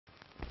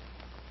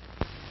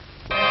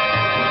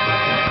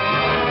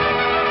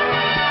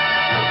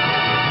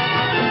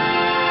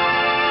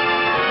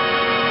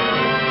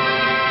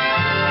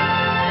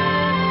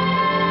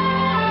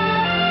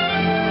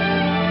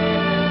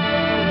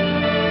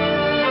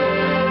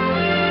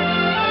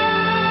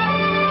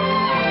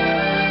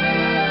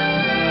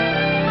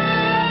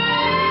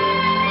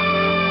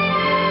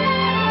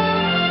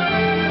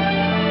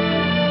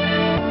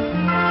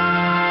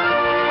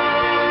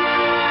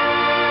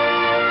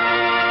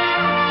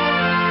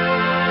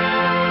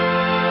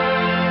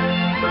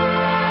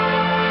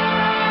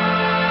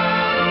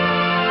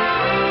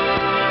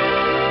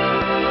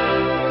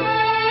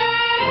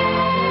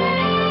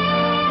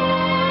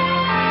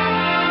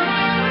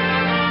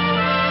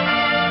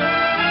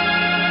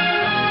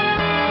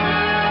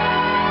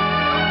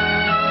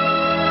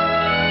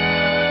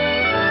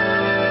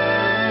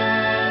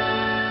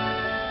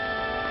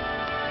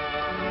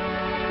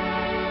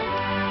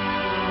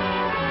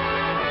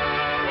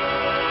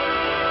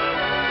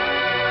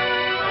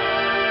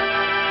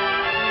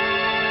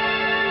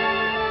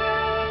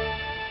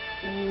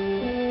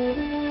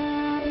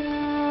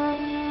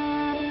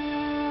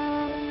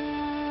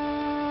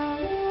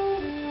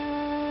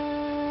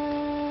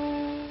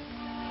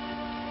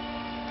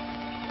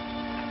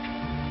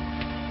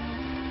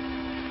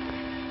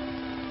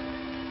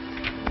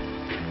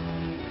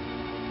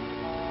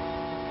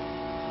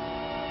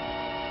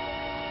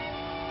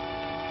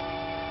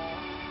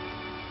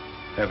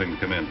Have him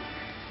come in.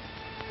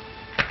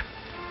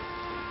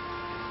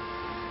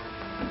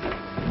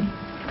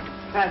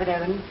 Private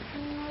Evans,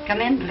 come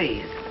in,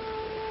 please.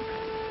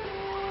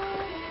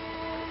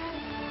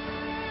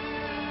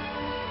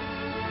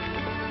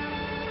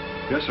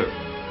 Yes, sir.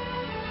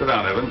 Sit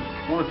down, Evans.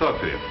 I want to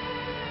talk to you.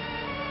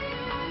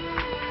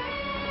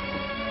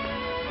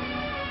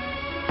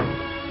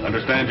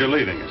 Understand you're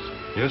leaving us.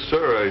 Yes,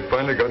 sir. I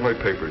finally got my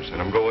papers,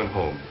 and I'm going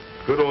home.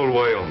 Good old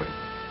Wyoming.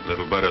 A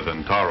little better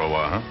than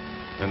Tarawa, huh?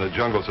 In the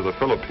jungles of the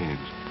Philippines.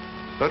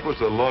 That was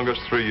the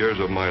longest 3 years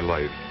of my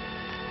life.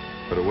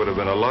 But it would have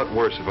been a lot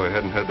worse if I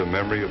hadn't had the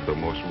memory of the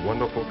most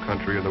wonderful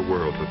country in the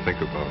world to think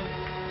about.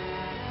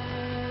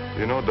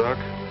 You know, Doc,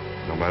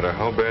 no matter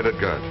how bad it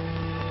got,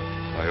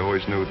 I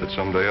always knew that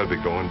someday I'd be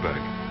going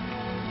back.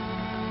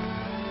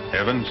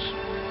 Evans,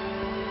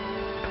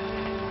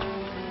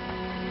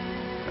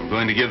 I'm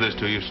going to give this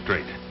to you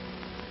straight.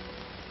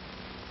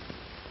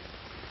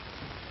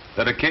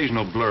 That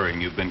occasional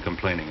blurring you've been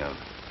complaining of,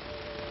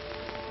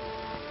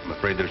 I'm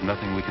afraid there's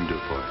nothing we can do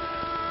for it.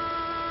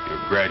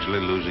 You're gradually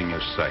losing your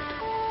sight.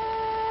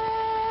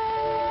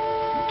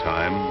 In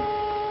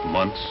time,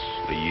 months,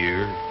 a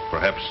year,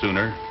 perhaps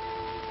sooner,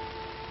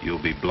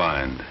 you'll be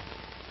blind.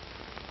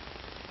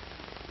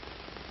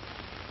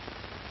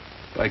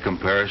 By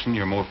comparison,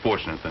 you're more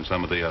fortunate than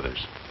some of the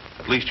others.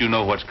 At least you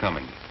know what's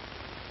coming.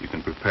 You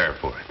can prepare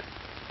for it.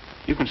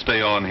 You can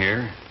stay on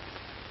here,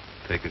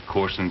 take a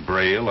course in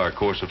Braille, our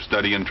course of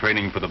study and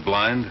training for the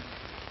blind,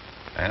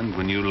 and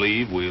when you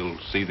leave, we'll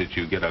see that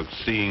you get a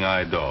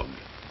seeing-eye dog.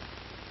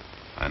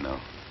 I know,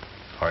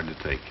 it's hard to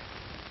take.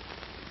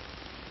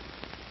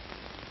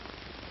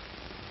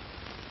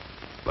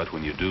 But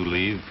when you do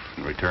leave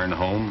and return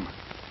home,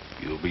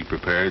 you'll be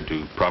prepared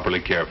to properly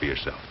care for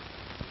yourself.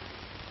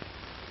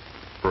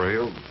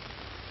 Braille?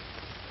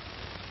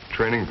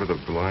 Training for the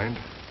blind?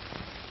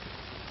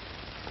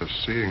 A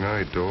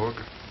seeing-eye dog?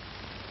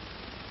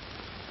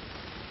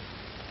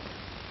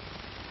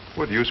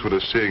 What use would a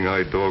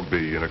seeing-eye dog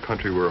be in a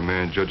country where a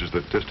man judges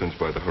the distance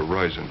by the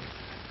horizon?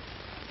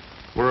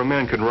 Where a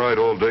man can ride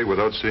all day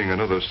without seeing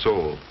another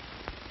soul?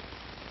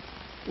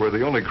 Where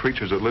the only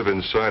creatures that live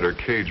inside are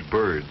caged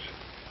birds?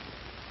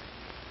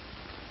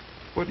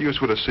 What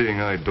use would a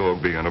seeing-eye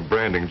dog be on a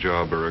branding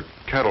job or a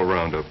cattle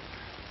roundup?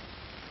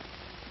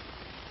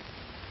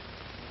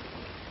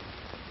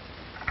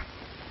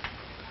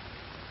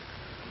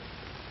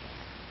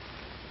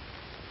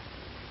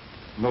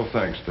 No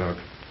thanks, Doc.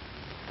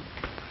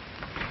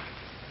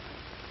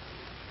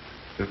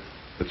 If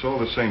it's all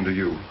the same to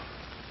you,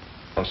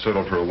 I'll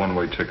settle for a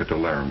one-way ticket to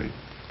Laramie.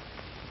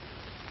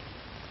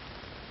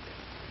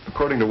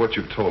 According to what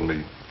you've told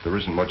me, there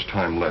isn't much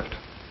time left.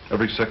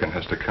 Every second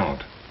has to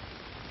count.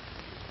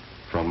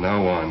 From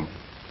now on,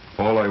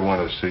 all I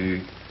want to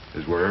see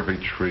is where every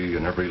tree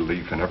and every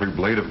leaf and every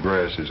blade of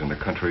grass is in the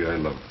country I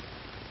love.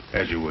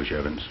 As you wish,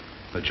 Evans.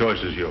 The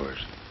choice is yours.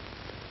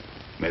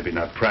 Maybe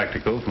not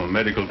practical from a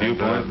medical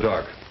viewpoint.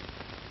 Doc,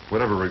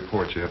 whatever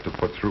reports you have to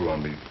put through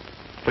on me,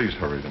 please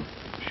hurry them.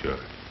 Sure,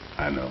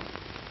 I know.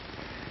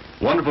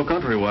 Wonderful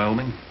country,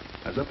 Wyoming.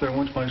 I was up there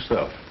once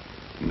myself.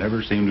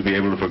 Never seemed to be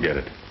able to forget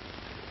it.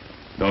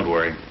 Don't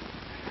worry.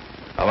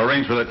 I'll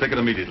arrange for that ticket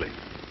immediately.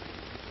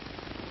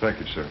 Thank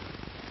you, sir.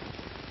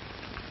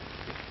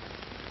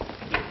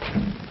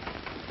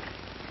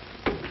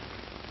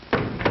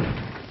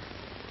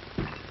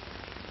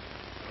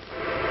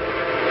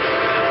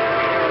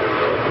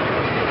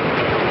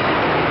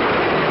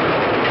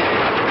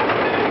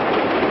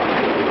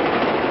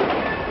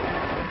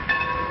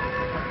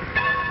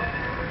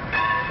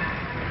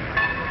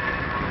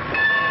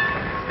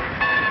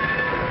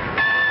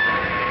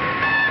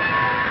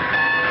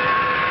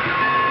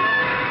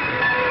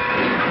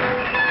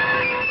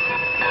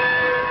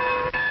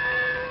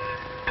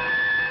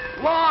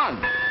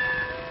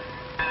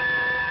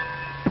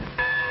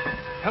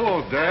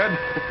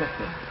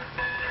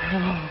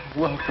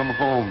 Welcome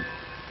home.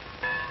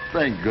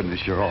 Thank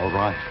goodness you're all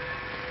right.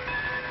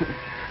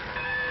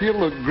 You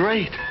look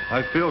great.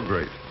 I feel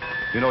great.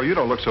 You know, you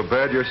don't look so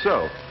bad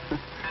yourself.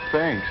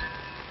 Thanks.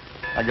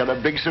 I got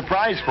a big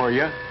surprise for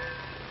you.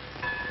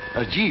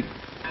 A Jeep.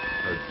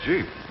 A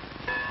Jeep?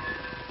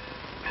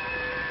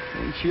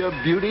 Ain't she a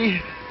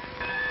beauty?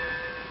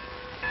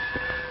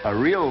 A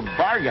real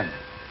bargain.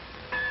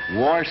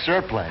 War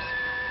surplus.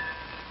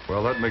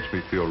 Well, that makes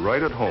me feel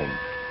right at home.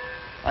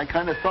 I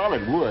kind of thought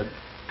it would.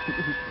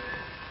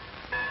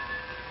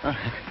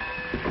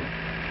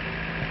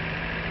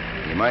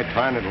 You might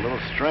find it a little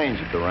strange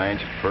at the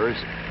ranch at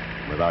first,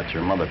 without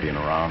your mother being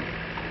around.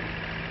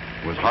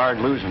 It was hard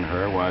losing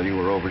her while you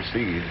were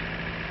overseas.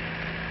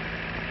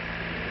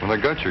 When I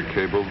got your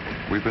cable,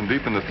 we've been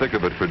deep in the thick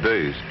of it for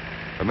days.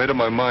 I made up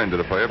my mind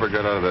that if I ever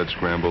got out of that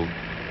scramble,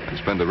 I'd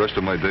spend the rest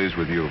of my days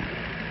with you.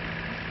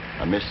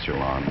 I missed you,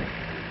 Lon.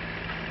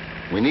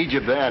 We need you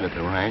bad at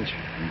the ranch,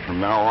 and from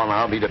now on,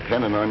 I'll be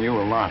dependent on you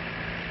a lot.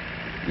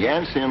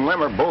 Yancy and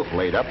Lem are both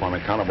laid up on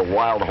account of a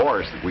wild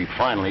horse that we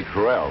finally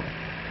corralled.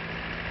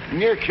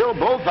 Near killed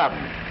both of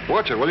them.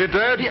 Watch it, will you,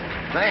 Dad? Yeah,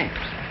 thanks.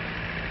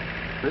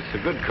 This is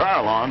a good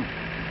car, Lon.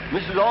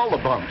 Misses all the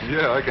bumps.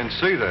 Yeah, I can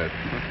see that.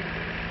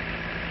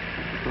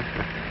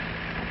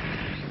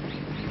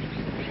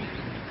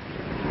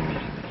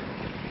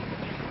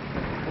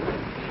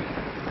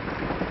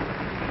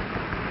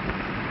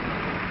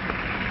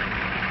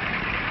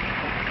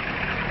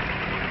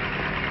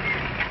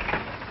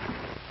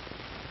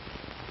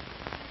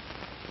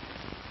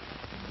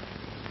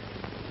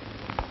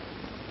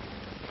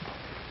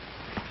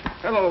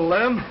 Hello,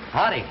 Lem.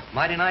 Howdy.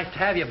 Mighty nice to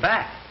have you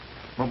back.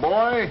 My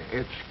boy,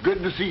 it's good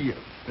to see you.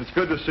 It's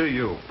good to see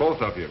you,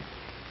 both of you.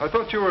 I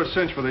thought you were a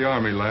cinch for the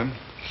Army, Lem.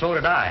 So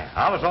did I.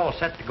 I was all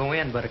set to go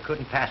in, but I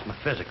couldn't pass my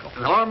physical.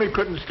 The Army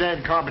couldn't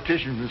stand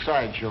competition from the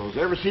sideshows.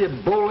 Ever see a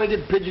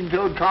bow-legged,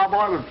 pigeon-toed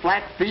cowboy with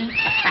flat feet?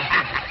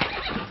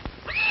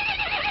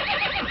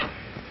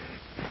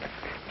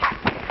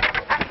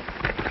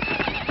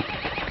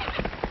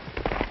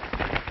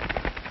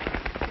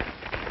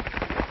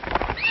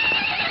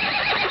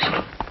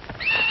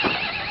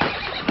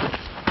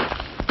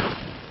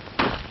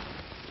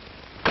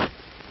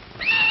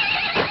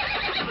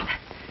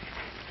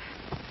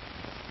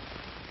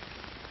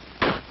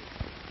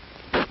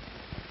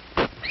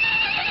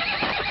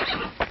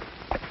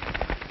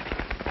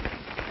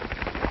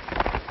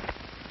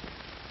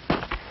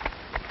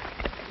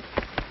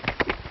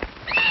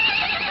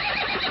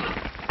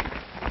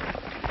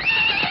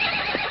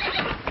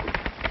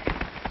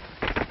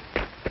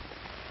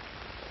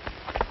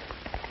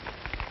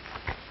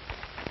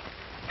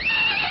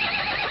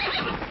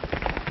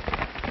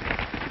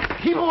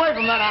 Keep away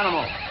from that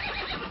animal.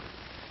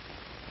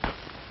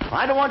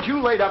 I don't want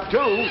you laid up,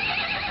 too.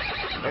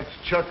 That's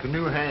Chuck, the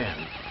new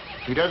hand.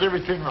 He does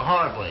everything the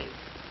hard way.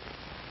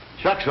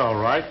 Chuck's all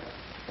right.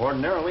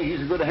 Ordinarily,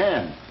 he's a good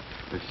hand.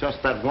 It's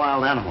just that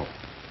wild animal.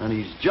 And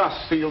he's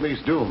just sealed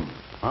his doom.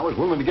 I was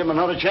willing to give him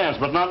another chance,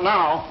 but not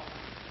now.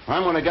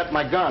 I'm going to get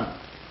my gun.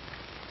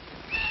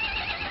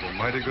 He's a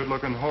mighty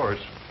good-looking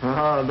horse.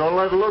 Don't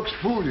let the looks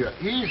fool you.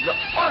 He's the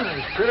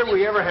honest critter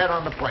we ever had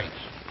on the place.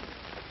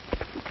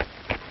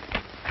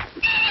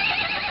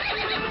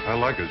 I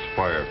like his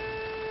fire.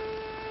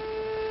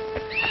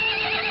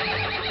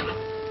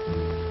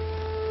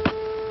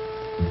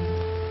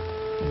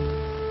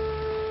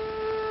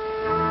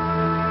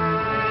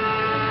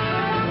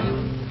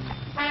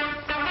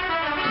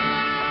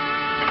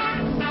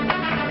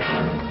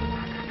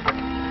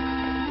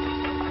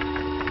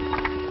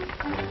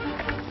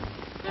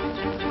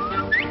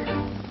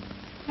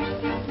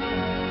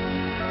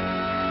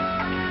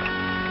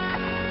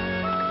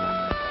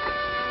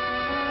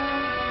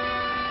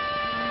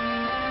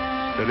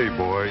 Steady,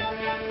 boy.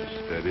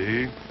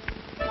 Steady.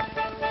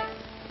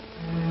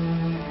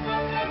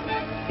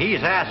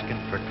 He's asking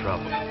for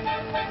trouble.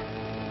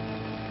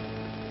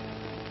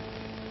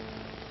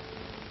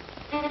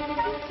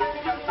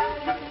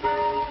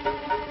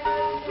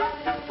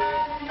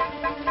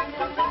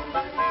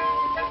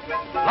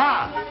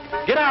 Lon,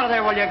 get out of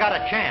there while you got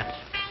a chance.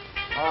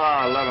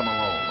 Ah, let him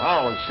alone. I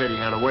always said he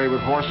had a way with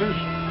horses.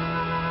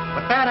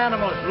 But that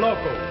animal's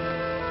loco.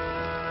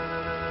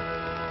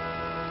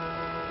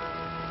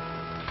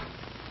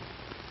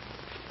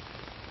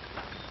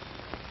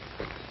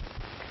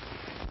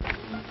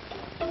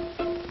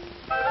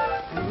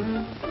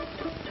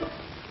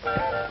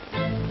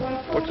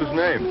 What's his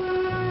name?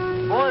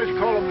 Boys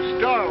call him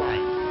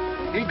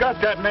Starlight. He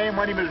got that name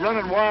when he was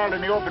running wild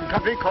in the open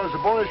country because the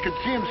boys could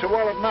see him so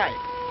well at night.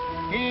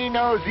 He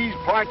knows these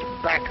parts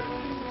backwards.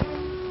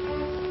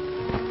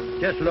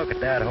 Just look at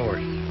that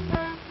horse.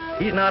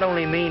 He's not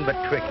only mean, but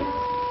tricky.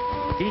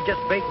 He's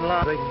just baiting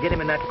Lon so he can get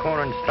him in that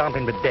corner and stomp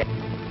him to death.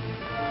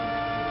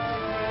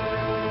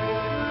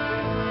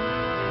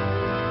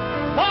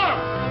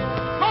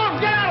 Mom,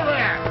 get out of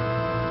there!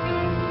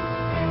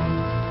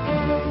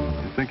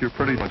 You think you're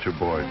pretty much a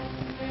boy.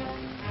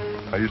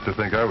 I used to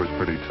think I was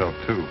pretty tough,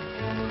 too.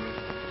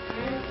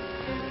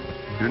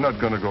 You're not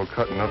going to go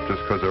cutting up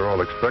just because they're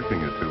all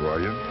expecting you to, are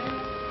you?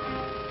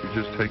 You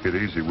just take it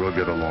easy. We'll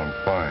get along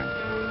fine.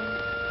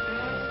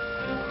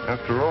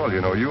 After all, you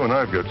know, you and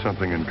I've got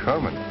something in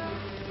common.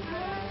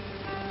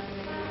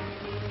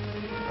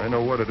 I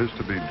know what it is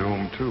to be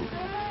doomed, too.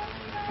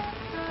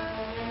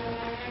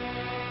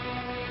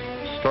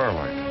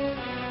 Starlight.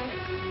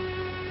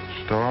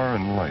 Star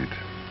and light.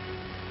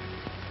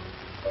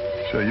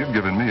 Say, you've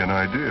given me an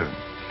idea.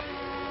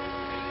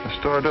 A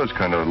star does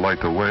kind of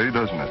light the way,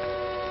 doesn't it?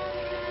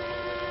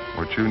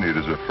 What you need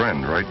is a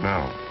friend right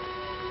now.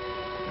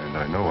 And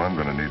I know I'm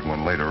going to need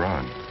one later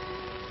on.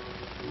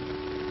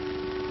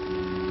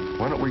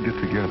 Why don't we get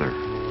together,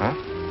 huh?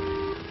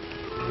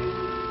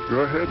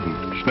 Go ahead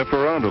and sniff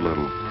around a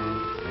little.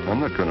 I'm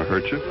not going to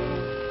hurt you.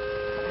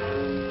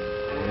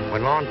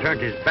 When Lon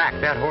turns his back,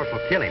 that horse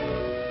will kill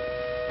him.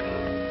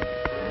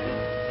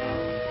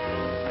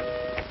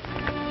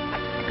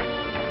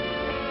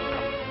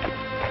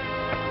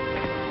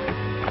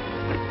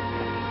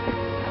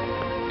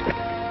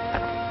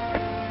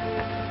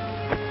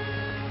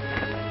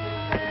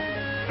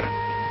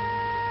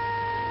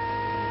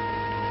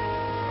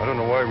 I don't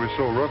know why we're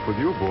so rough with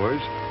you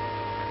boys.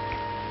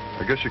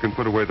 I guess you can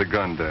put away the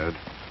gun, Dad.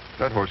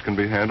 That horse can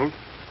be handled.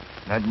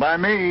 Not by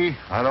me.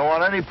 I don't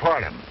want any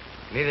part of him.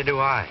 Neither do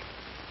I.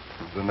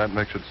 Then that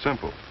makes it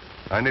simple.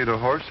 I need a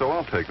horse, so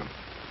I'll take him.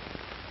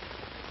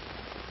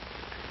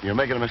 You're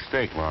making a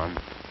mistake, Lon.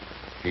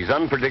 He's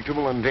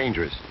unpredictable and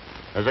dangerous.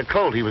 As a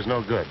colt, he was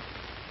no good.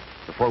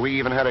 Before we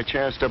even had a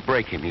chance to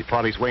break him, he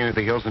fought his way into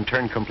the hills and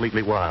turned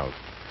completely wild.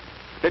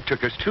 It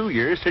took us 2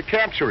 years to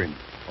capture him.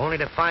 Only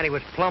to find he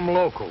was plumb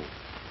loco.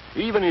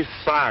 Even his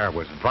sire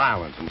was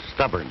violent and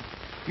stubborn.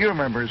 You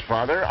remember his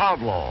father,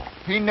 outlaw.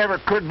 He never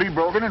could be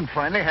broken and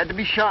finally had to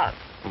be shot.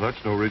 Well,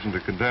 that's no reason to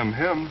condemn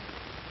him.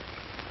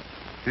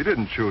 He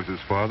didn't choose his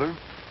father.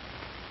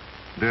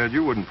 Dad,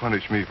 you wouldn't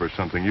punish me for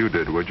something you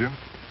did, would you?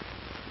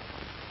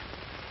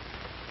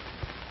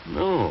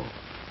 No.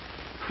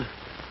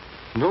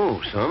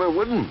 No, son, I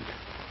wouldn't.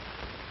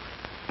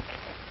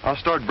 I'll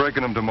start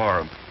breaking him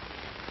tomorrow.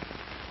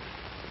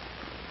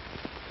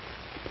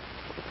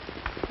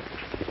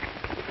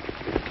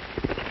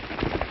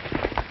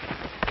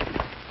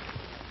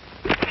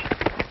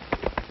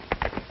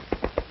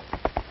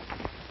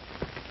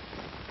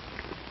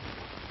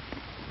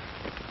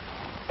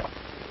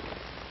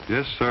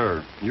 Yes,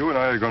 sir. You and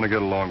I are going to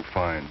get along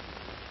fine.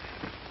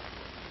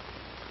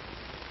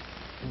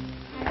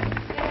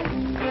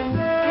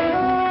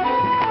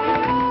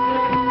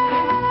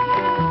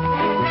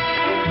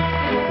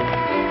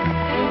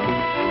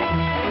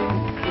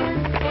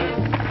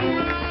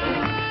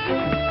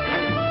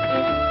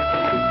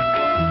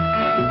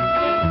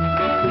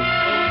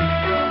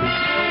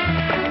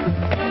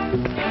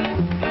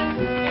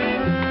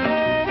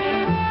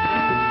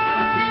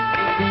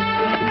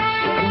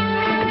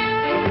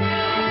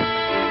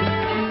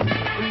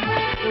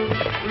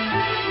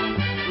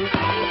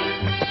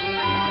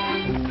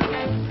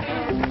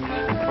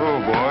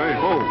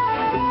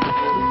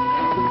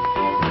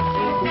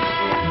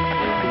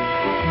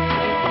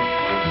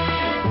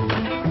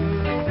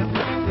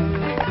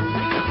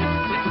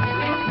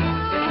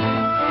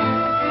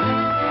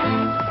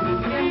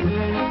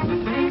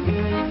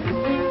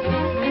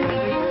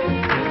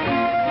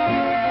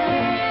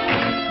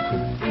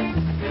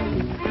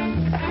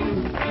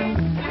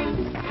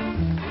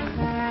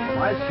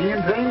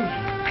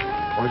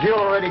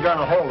 Got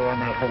a holder on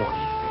that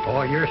horse.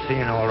 Oh, you're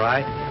seeing all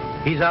right.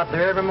 He's out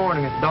there every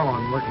morning at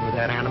dawn working with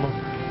that animal.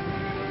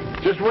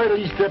 Just wait till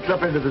he steps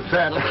up into the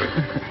saddle,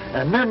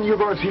 and then you're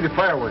going to see the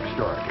fireworks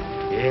start.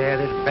 Yeah,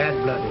 there's bad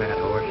blood in that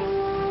horse.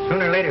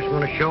 Sooner or later it's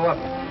going to show up.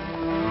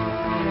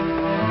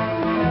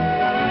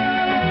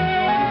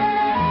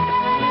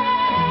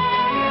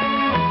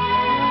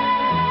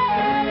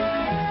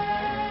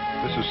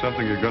 This is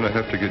something you're going to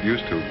have to get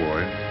used to,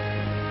 boy.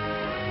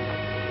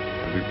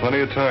 There'll be plenty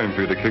of time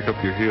for you to kick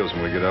up your heels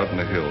when we get out in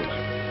the hills,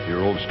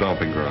 your old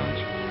stomping grounds.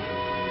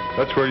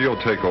 That's where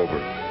you'll take over.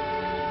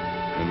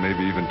 And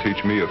maybe even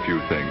teach me a few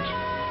things.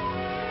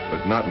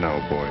 But not now,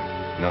 boy.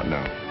 Not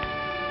now.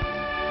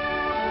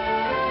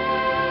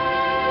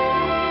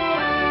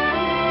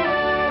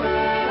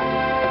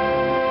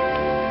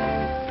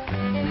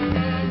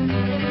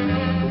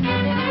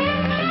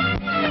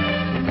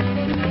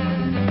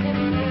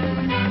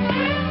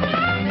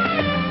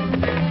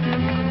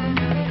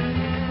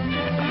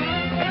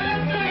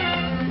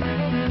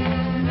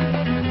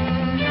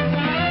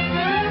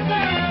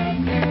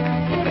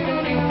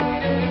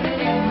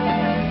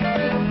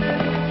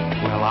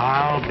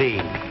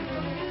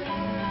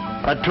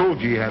 I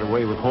told you had a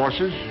way with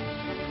horses.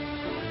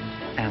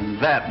 And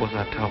that was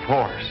a tough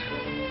horse.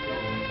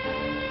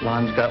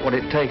 Lon's got what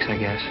it takes, I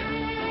guess.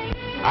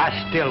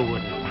 I still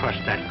wouldn't trust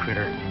that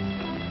critter.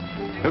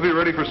 He'll be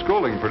ready for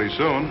schooling pretty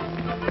soon.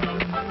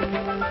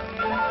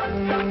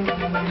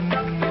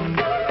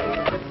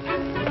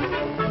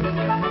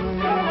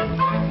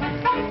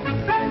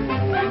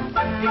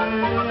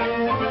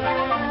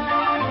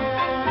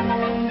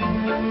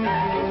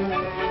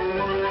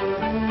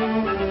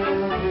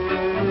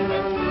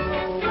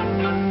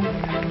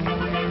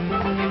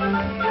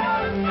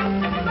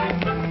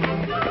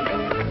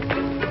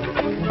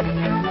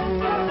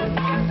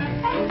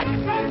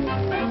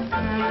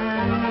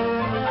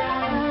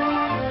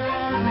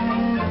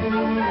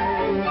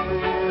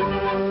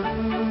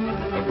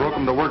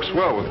 Works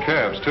well with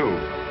calves, too.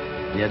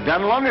 You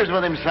done wonders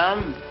with him,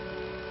 son.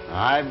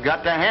 I've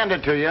got to hand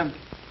it to you.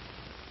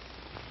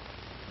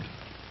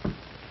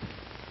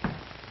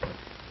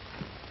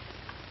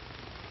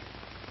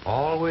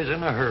 Always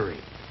in a hurry.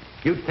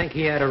 You'd think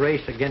he had a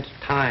race against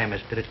time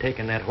instead of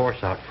taking that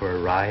horse out for a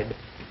ride.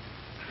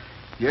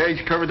 Yeah,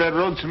 he's covered that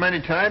road so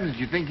many times that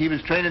you think he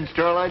was training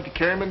Starlight to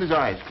carry him with his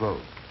eyes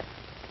closed.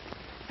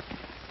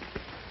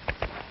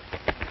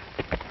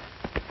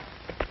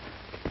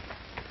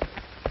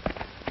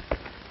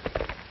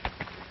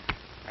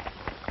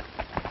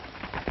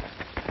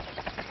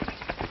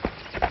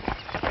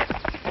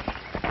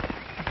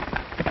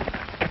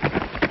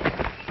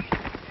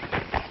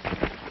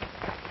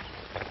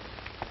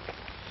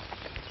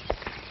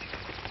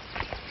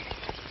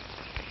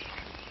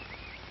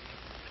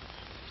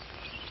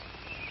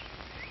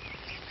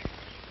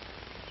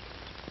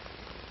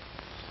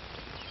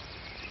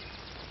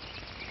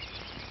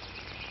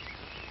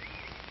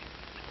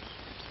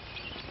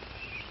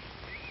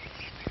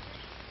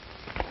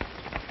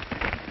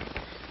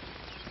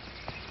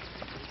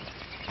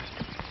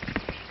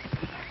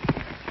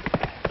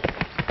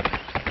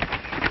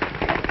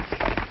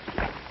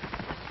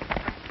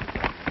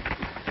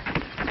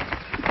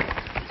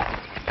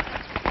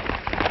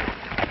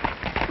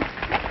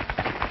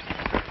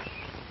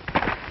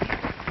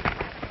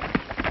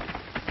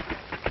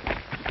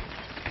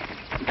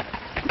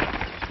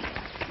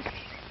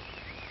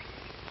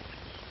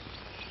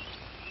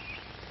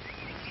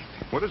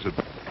 What is it?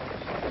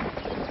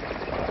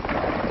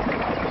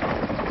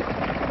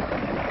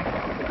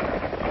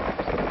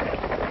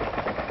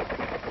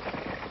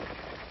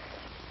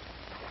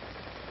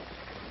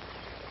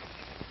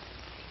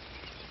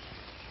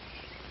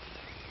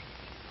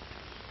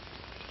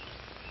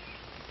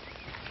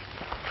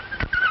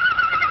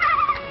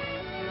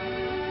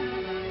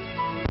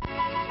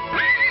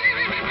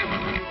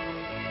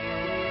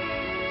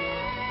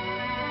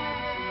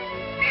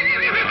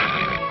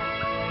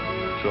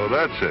 So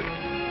that's it.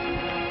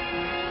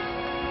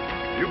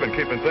 You've been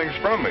keeping things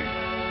from me.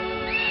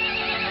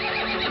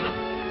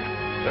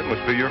 That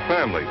must be your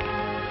family. Is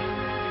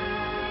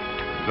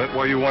that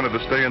why you wanted to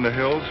stay in the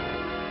hills?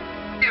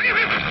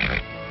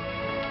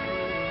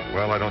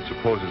 Well, I don't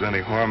suppose there's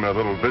any harm in a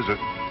little visit,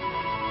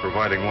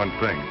 providing one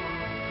thing.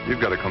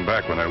 You've got to come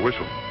back when I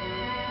whistle.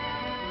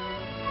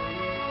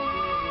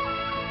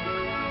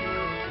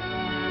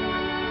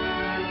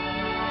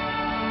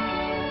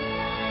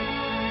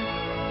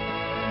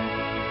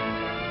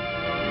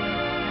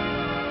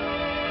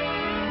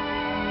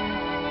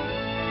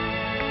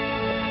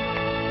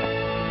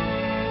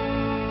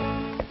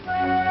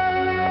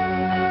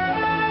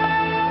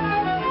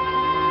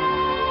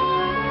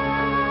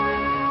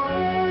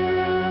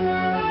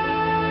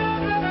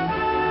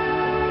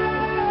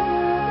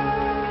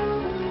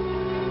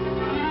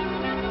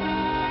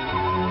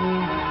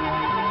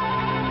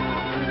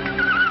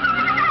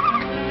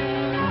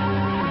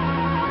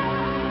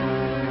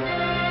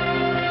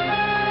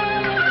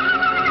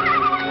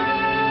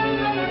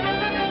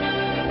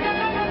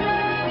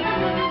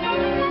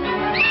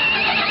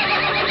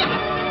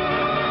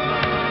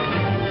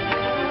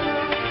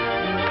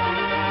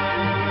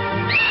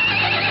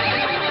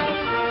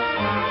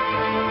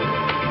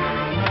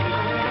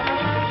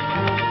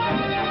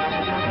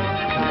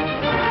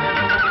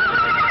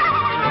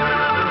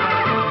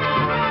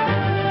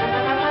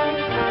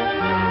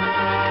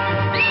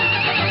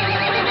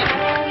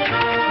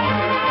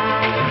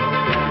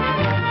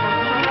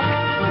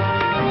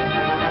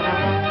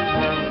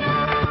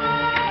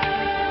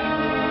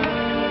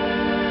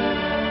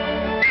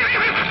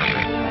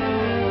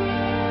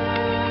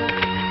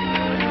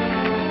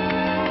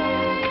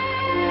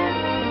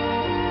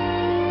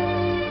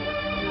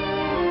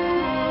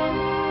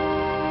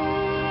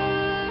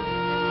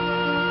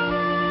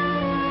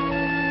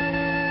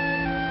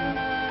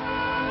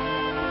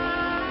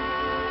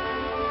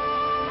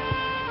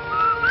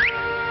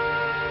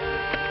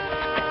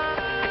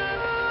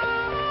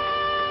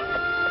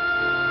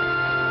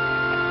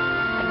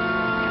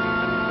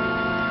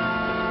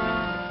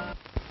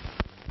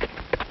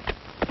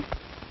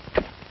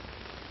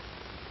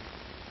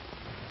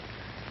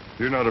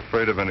 You're not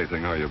afraid of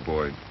anything, are you,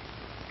 boy?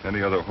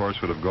 Any other horse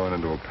would have gone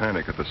into a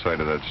panic at the sight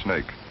of that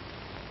snake,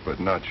 but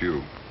not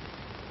you.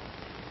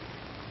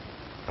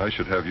 I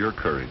should have your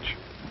courage.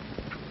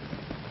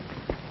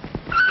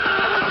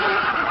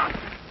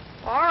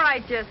 All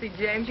right, Jesse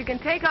James, you can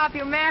take off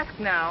your mask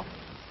now.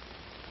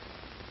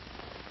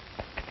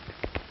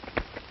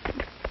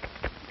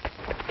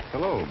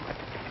 Hello.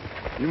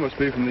 You must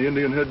be from the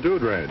Indian Head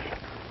Dude Ranch.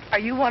 Are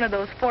you one of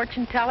those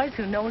fortune tellers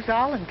who knows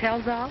all and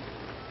tells all?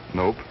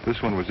 Nope,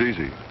 this one was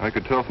easy. I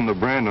could tell from the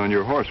brand on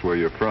your horse where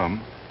you're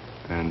from.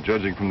 And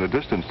judging from the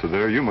distance to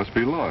there, you must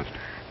be lost.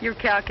 Your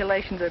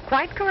calculations are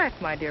quite correct,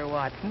 my dear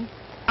Watson.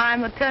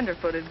 I'm a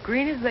tenderfoot, as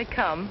green as they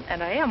come,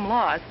 and I am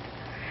lost.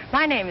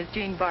 My name is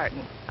Jeanne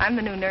Barton. I'm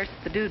the new nurse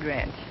at the Dude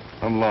Ranch.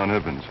 I'm Lon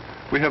Evans.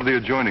 We have the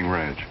adjoining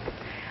ranch.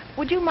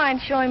 Would you mind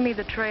showing me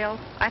the trail?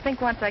 I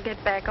think once I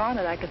get back on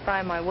it, I could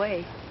find my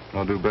way.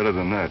 I'll do better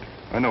than that.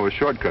 I know a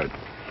shortcut.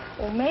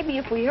 Well, maybe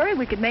if we hurry,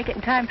 we could make it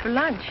in time for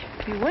lunch.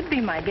 You would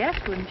be my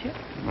guest, wouldn't you?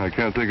 I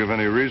can't think of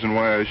any reason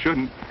why I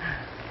shouldn't.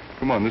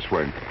 Come on, this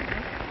way.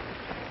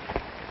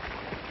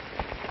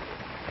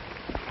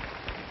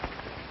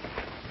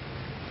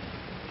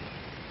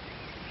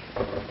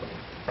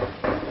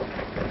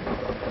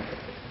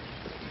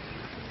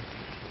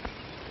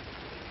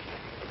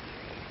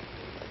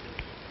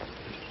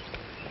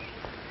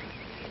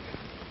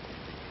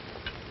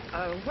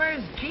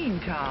 Where's Jeanne,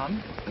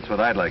 Tom? That's what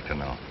I'd like to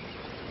know.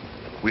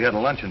 We had a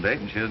luncheon date,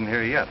 and she isn't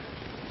here yet.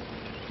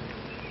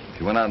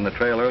 She went out on the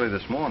trail early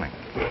this morning.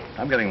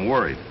 I'm getting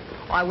worried.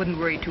 Oh, I wouldn't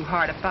worry too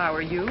hard if I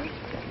were you.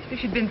 If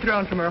she'd been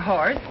thrown from her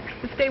horse,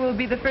 the stable would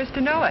be the first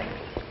to know it.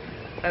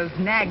 Those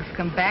nags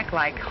come back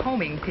like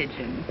homing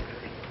pigeons.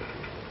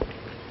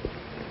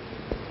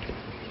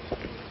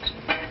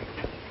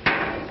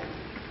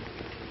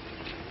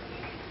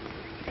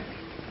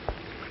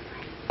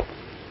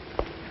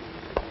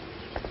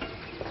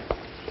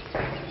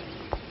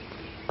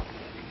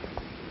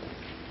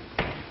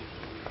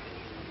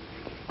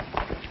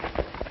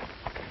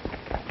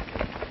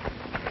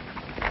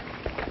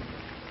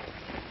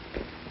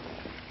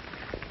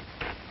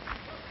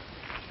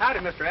 Howdy,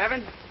 Mr.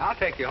 Evans. I'll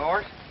take your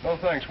horse. No,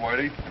 thanks,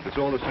 Whitey. If it's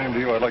all the same to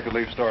you, I'd like to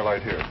leave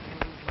Starlight here.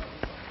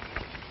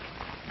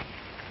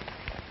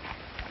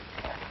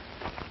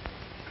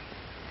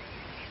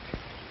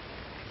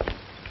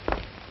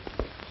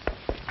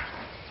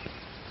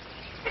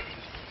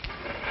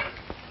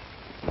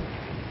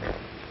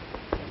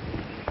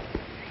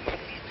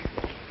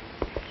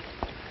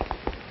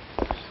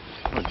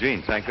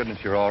 Jeanne, thank goodness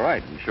you're all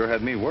right. You sure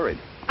had me worried.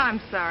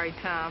 I'm sorry,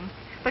 Tom.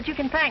 But you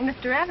can thank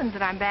Mr. Evans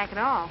that I'm back at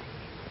all.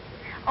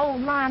 Oh,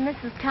 Lon, this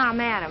is Tom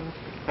Adams.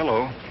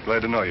 Hello.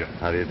 Glad to know you.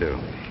 How do you do?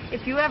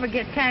 If you ever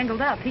get tangled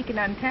up, he can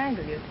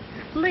untangle you.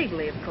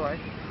 Legally, of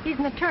course. He's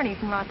an attorney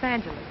from Los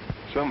Angeles.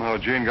 Somehow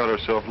Jeanne got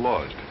herself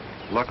lost.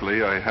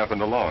 Luckily, I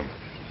happened along.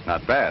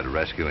 Not bad,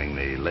 rescuing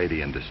the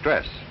lady in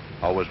distress.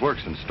 Always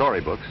works in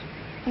storybooks.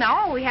 Now,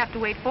 all we have to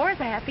wait for is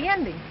a happy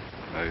ending.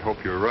 I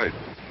hope you're right.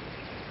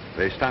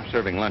 They stop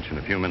serving lunch in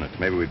a few minutes.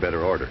 Maybe we'd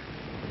better order.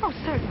 Oh,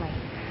 certainly.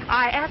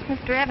 I asked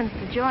Mr. Evans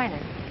to join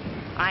us.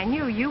 I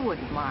knew you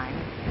wouldn't mind.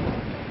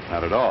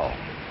 Not at all.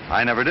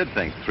 I never did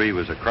think 3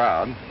 was a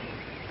crowd.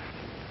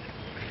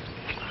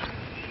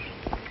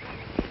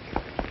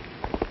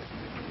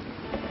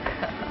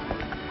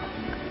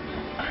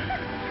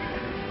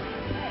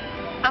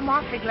 I'm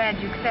awfully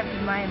glad you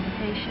accepted my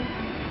invitation.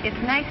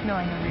 It's nice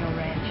knowing a real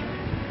rancher.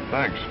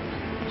 Thanks.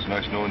 It's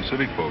nice knowing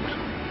city folks.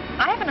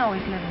 I haven't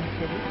always lived in the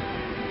city.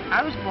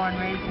 I was born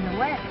and raised in the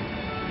West.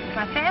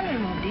 My family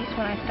moved east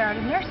when I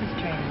started nurse's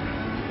training.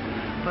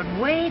 But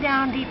way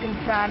down deep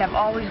inside, I've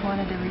always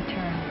wanted to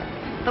return.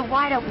 The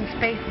wide open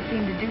spaces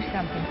seem to do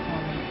something for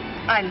me.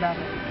 I love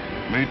it.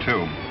 Me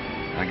too.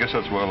 I guess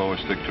that's why I'll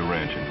always stick to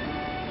ranching.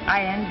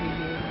 I envy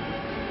you.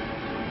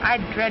 I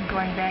dread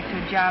going back to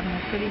a job in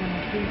the city when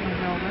the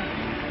season's over.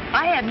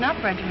 I had enough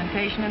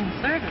regimentation in the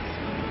service.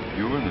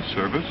 You were in the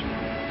service?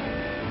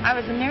 I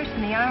was a nurse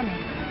in the Army.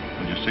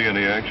 Did you see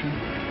any action?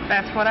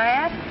 That's what I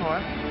asked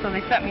for, so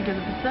they sent me to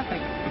the Pacific.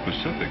 The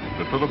Pacific?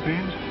 The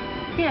Philippines?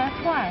 Yes,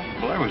 why?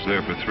 Well, I was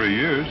there for 3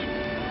 years.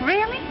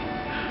 Really?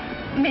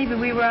 Maybe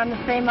we were on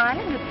the same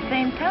island at the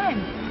same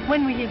time.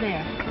 When were you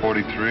there?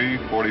 43,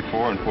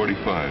 44, and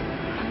 45.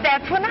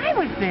 That's when I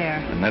was there.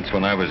 And that's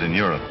when I was in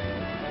Europe.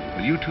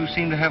 Well, you two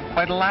seem to have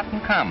quite a lot in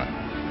common.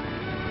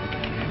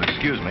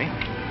 Excuse me.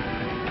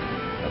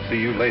 I'll see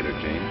you later,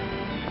 Jeanne.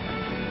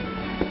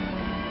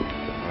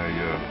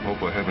 I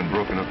hope I haven't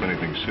broken up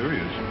anything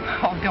serious.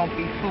 Oh, don't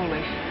be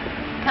foolish.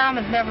 Tom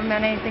has never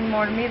meant anything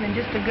more to me than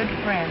just a good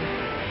friend.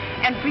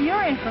 And for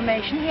your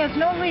information, he has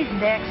no reason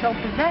to act so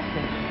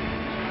possessive.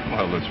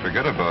 Well, let's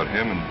forget about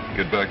him and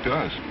get back to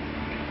us.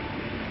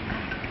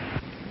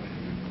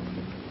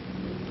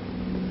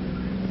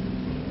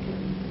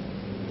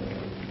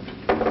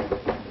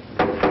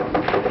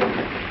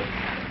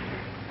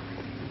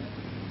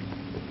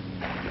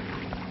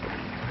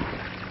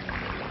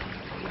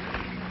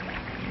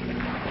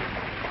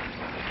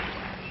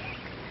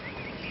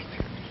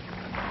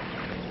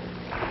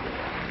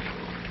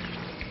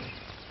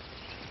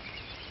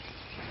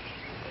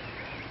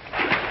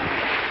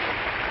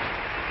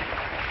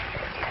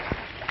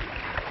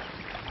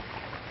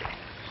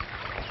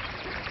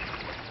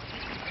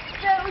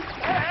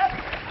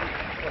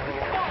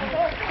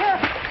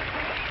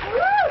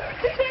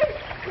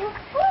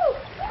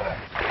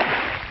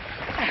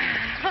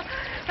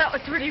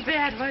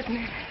 Bad, wasn't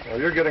it? Well,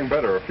 you're getting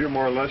better. A few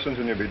more lessons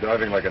and you'll be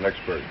diving like an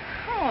expert.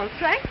 Oh,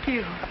 thank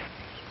you.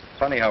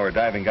 Funny how her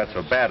diving got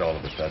so bad all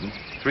of a sudden.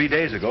 3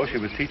 days ago, she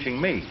was teaching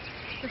me.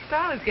 Her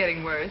style is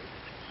getting worse,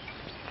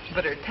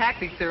 but her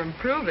tactics are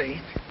improving.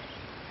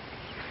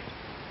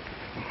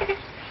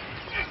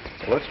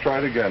 Let's try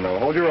it again. Now,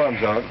 hold your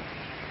arms out.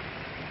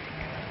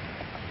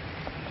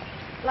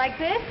 Like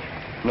this?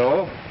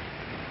 No.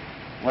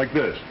 Like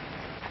this.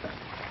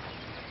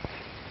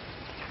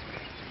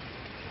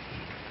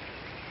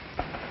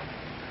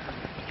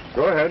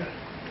 Go ahead.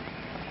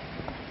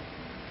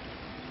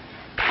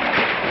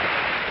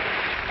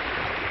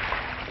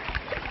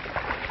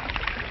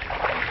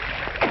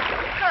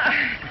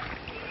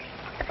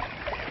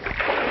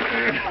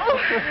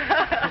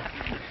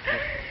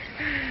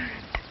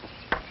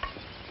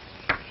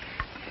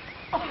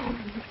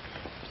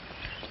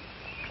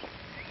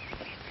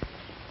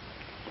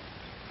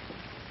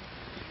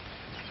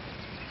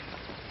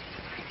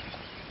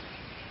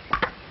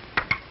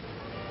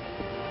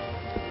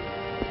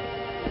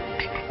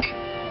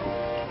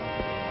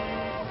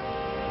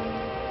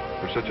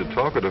 Such a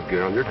talkative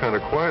gal, you're kind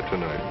of quiet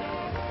tonight.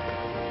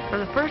 For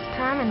the first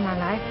time in my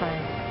life,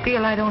 I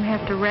feel I don't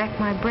have to rack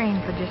my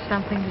brain for just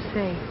something to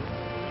say.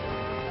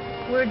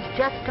 Words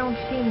just don't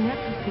seem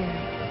necessary.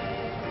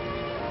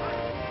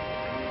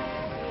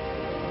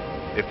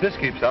 If this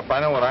keeps up,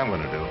 I know what I'm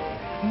going to do.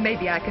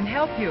 Maybe I can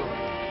help you.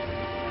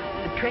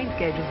 The train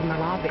schedule's in the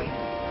lobby.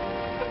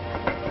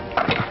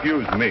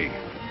 Excuse me.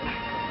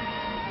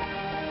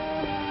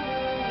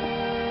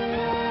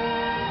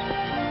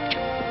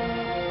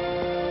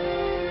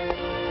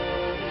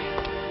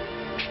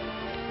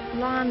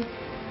 Lon,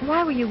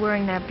 why were you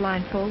wearing that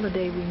blindfold the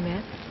day we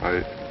met?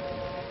 I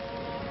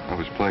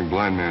was playing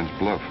blind man's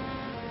bluff.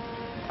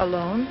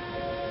 Alone?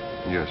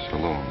 Yes,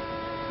 alone.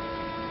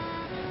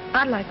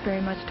 I'd like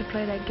very much to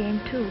play that game,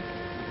 too.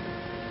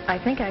 I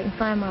think I can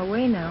find my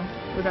way now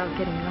without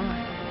getting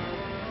lost.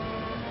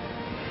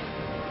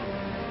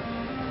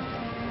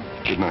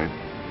 Good night.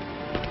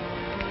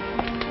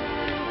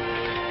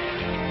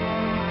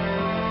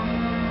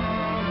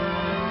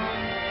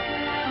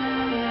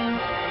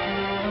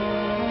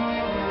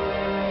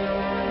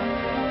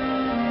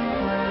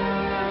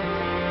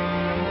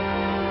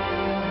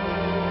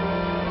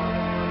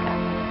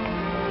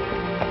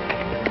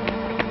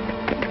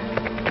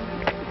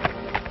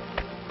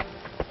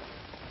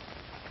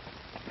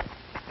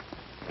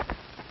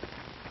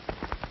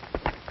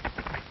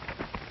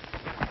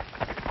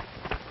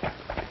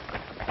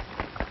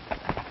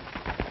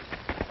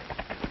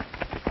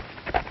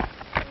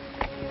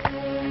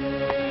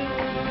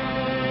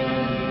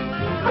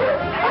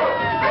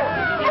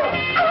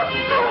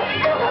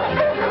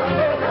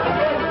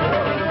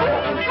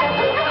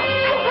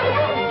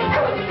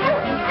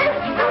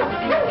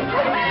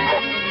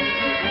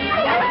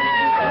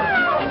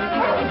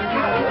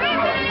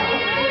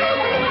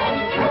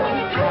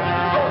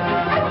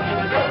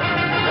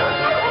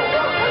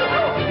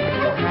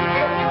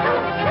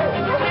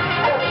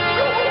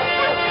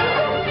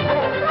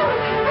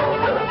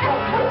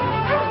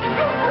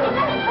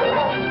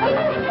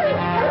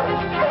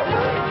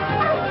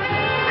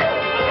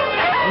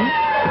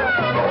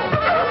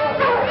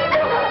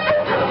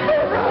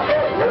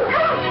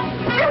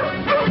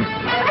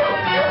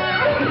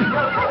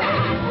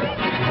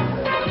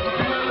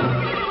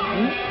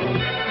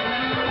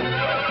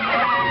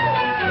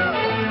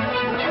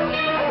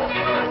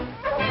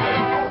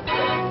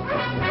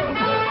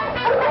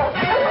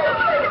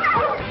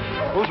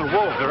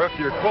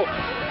 your coat.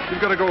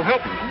 You've got to go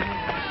help him.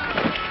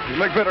 You'll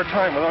make better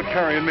time without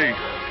carrying me.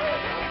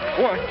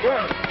 Go on, go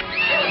on.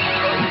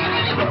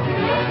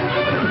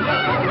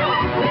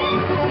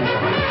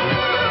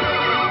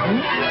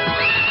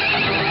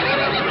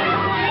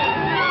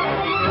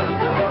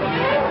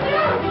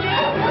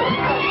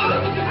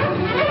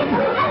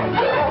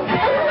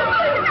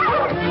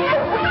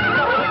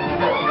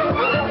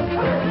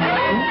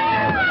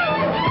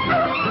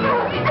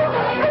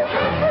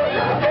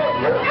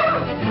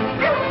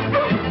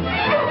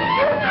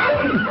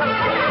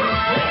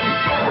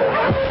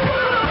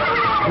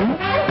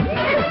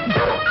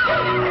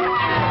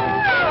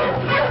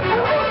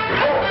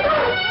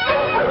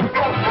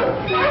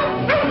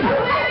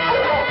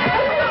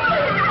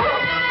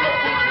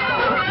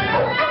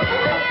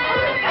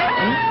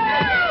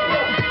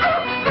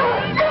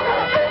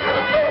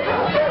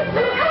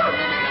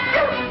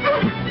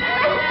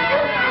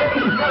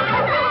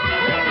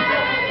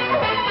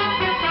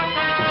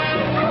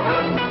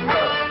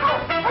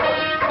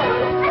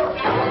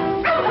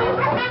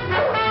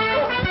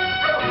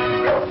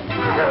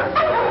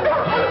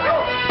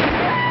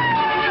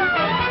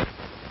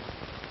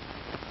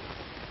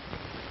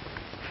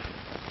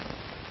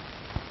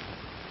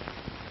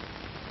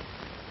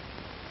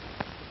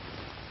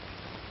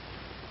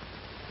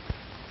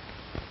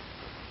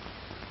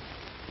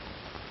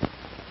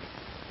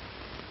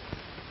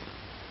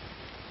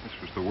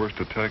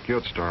 Attack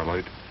yet,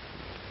 Starlight.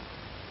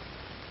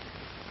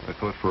 I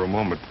thought for a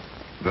moment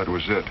that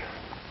was it.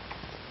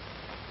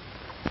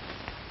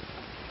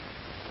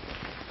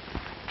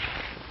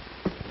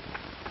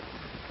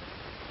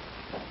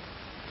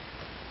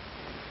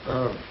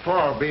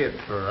 Far be it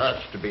for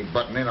us to be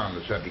butting in on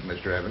the subject,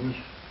 Mr. Evans,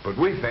 but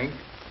we think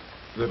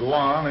that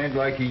Lon ain't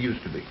like he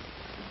used to be.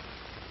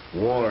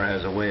 War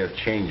has a way of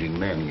changing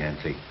men,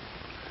 Yancy.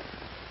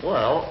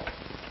 Well,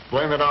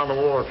 blame it on the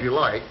war if you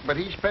like, but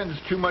he spends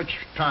too much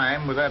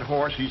time with that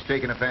horse he's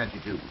taken a fancy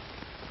to.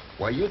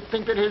 Why, you'd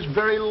think that his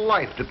very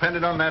life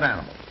depended on that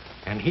animal.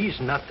 And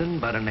he's nothing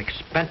but an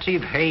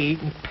expensive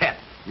hay-eating pet.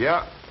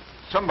 Yeah,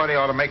 somebody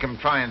ought to make him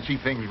try and see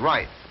things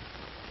right.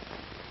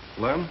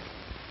 Lem,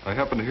 I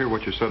happened to hear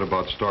what you said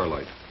about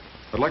Starlight.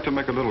 I'd like to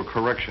make a little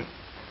correction.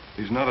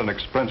 He's not an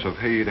expensive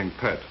hay-eating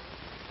pet.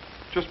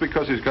 Just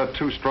because he's got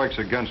 2 strikes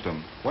against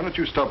him, why don't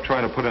you stop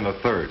trying to put in a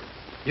third?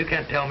 You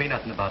can't tell me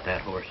nothing about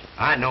that horse.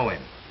 I know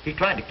him. He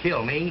tried to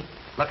kill me.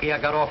 Lucky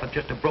I got off with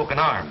just a broken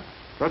arm.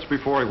 That's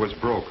before he was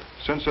broke.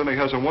 Since then, he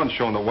hasn't once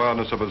shown the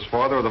wildness of his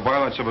father or the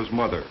violence of his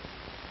mother.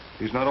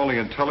 He's not only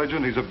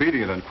intelligent, he's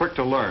obedient and quick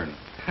to learn.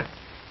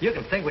 You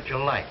can think what you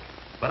like,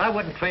 but I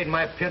wouldn't trade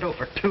my pinto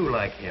for 2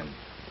 like him.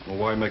 Well,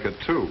 why make it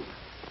 2?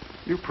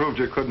 You proved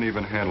you couldn't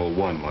even handle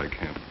 1 like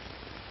him.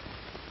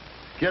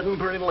 Getting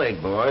pretty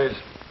late, boys.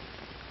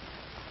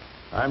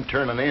 I'm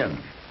turning in.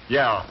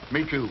 Yeah,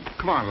 me too.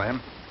 Come on,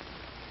 Lem.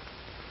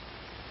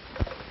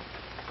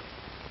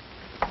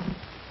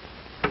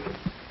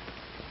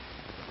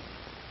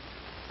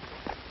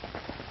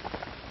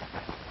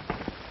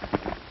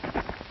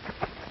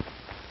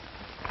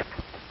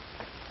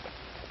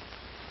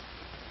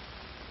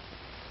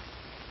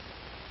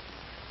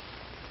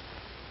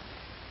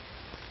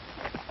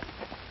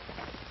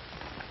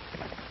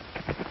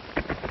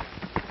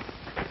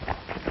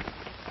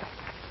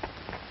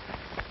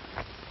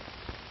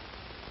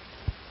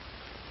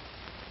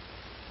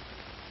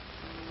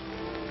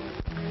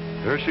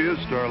 There she is,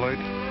 Starlight,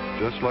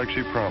 just like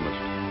she promised.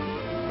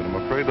 But I'm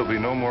afraid there'll be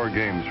no more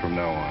games from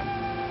now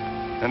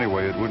on.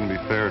 Anyway, it wouldn't be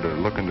fair to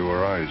look into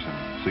her eyes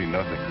and see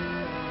nothing,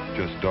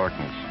 just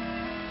darkness.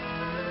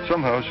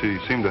 Somehow she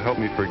seemed to help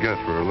me forget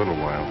for a little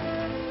while.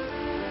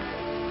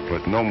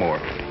 But no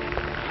more.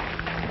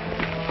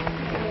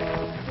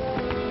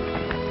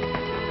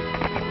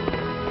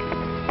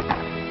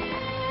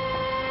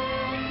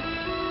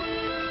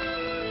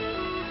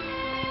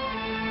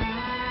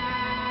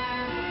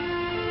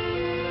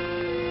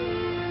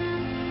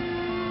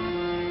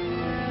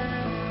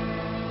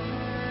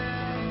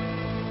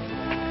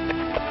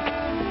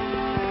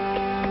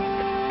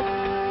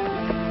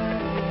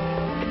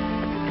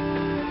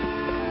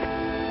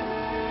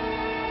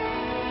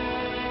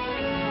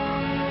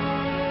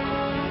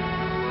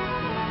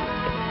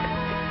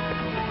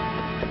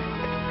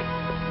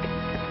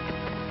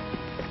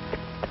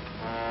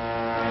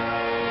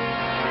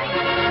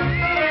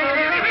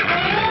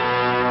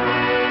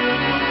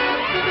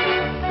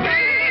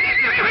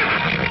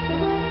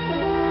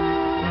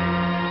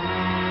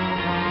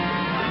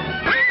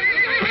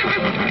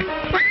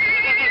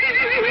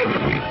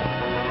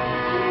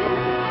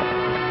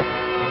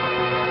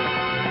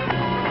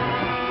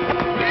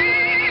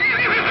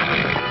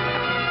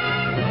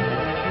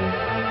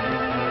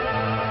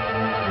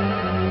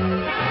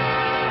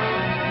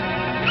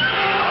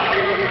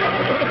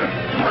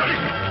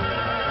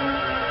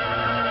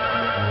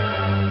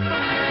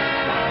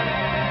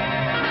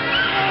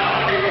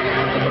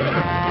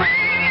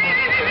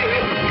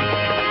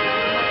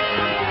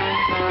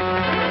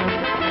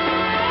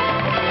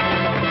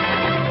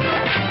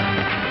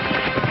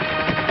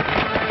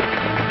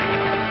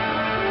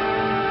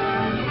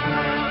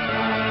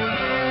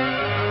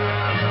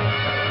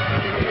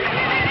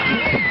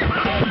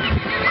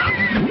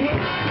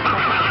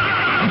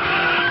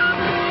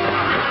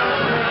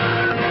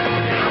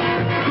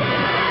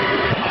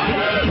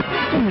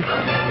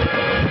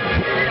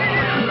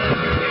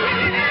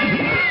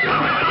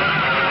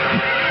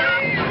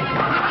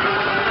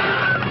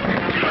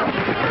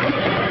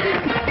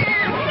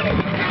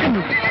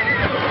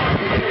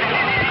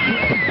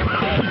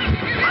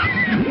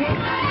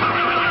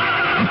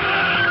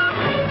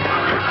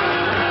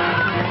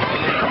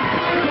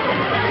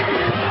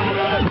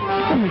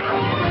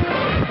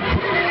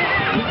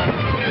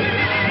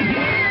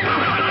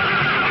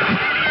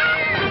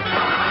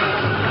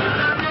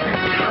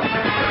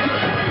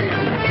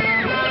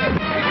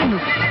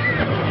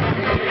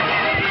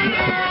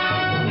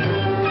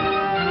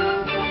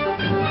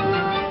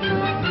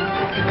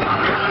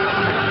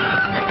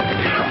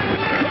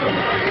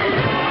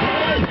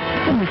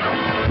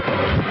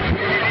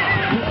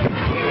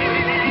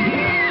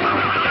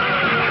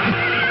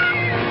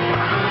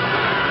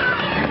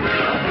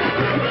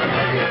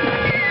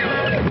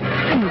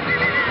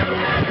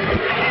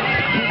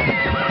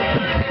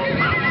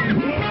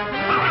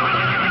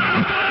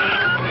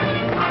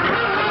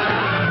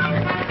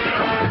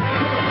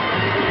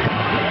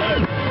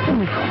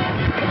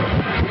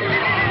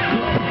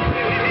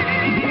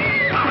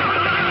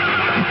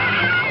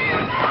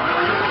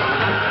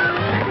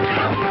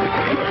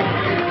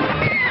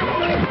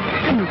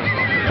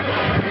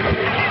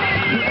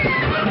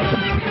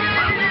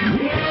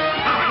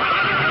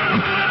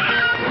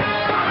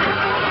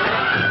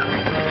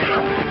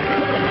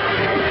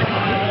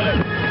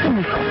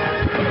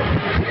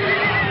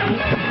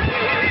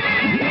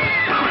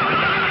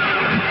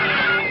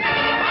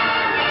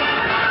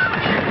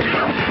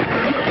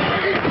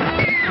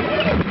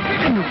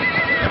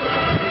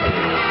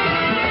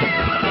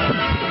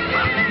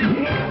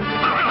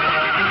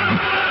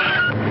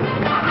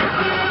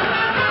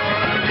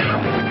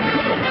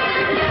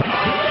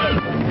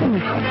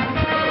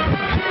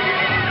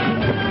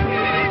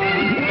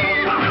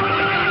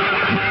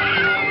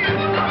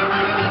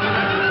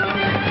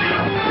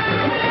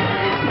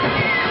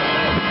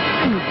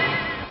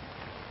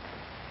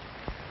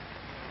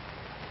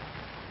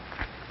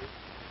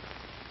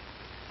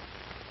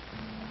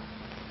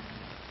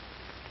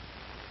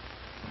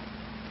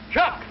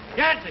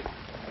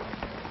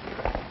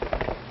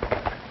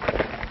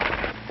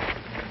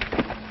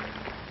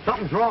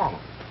 Something's wrong.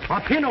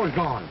 My pinto's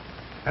gone.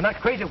 And that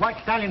crazy white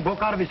stallion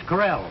broke out of his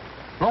corral.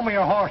 Throw me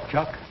your horse,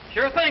 Chuck.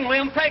 Sure thing,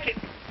 Lem. Take it.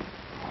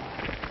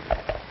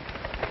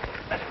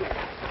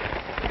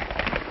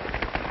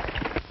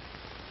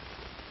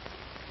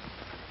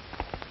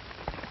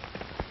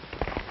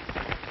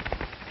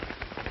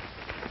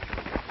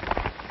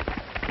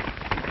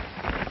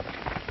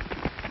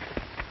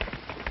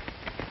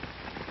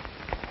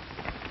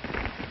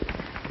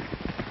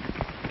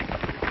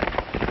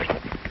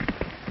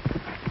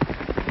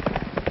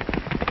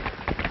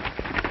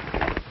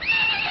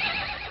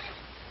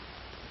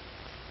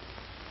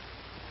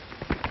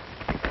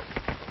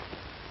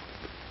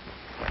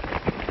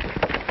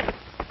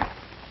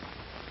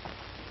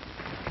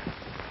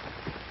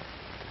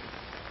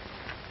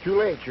 Too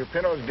late. Your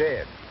pinto's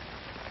dead.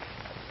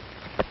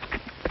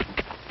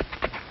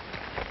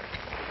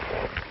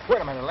 Wait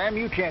a minute, Lem.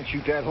 You can't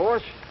shoot that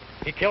horse.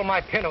 He killed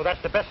my pinto.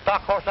 That's the best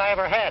stock horse I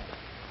ever had.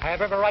 I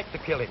have every right to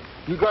kill him.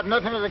 You got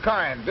nothing of the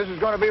kind. This is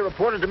going to be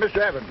reported to Mr.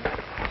 Evans.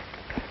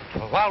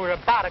 Well, while we're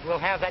about it, we'll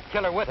have that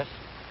killer with us.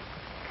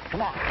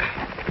 Come on.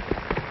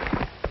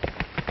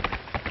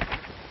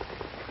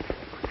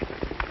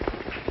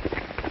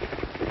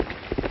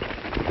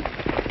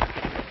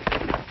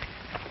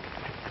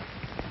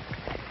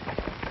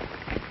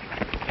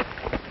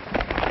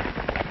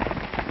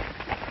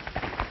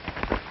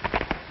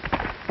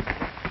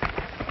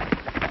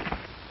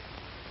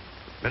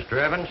 Mr.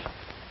 Evans,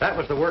 that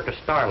was the work of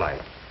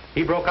Starlight.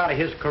 He broke out of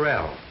his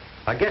corral.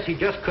 I guess he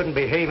just couldn't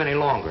behave any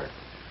longer.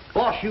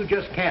 Boss, you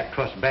just can't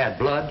trust bad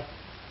blood.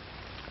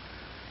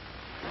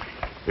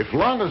 If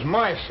Lon is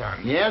my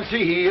son,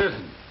 Yancy, he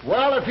isn't.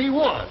 Well, if he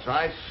was,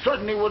 I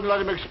certainly wouldn't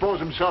let him expose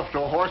himself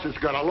to a horse that's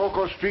got a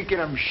loco streak in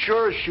him,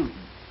 sure as shooting.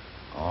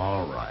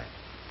 All right.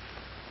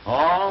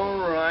 All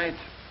right.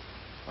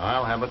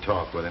 I'll have a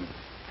talk with him.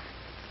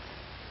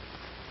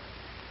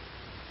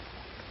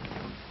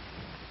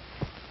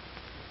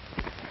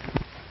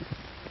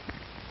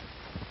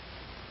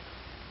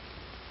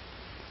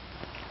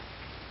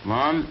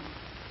 Lon,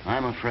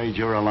 I'm afraid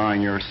you're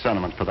allowing your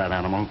sentiment for that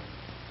animal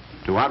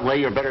to outweigh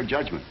your better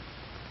judgment.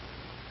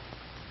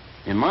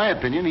 In my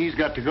opinion, he's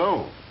got to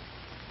go.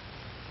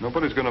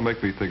 Nobody's going to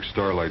make me think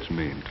Starlight's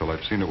mean till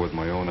I've seen it with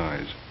my own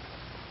eyes.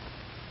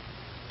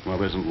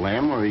 Well, isn't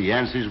Lem or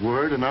Yancy's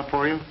word enough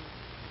for you?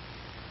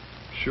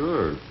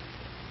 Sure.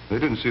 They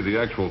didn't see the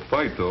actual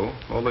fight, though.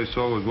 All they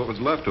saw was what was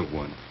left of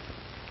one.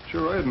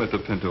 Sure, I admit the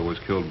pinto was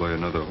killed by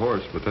another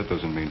horse, but that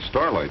doesn't mean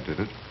Starlight did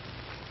it.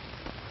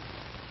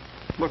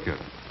 Look at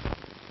him.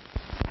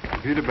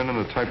 If he'd have been in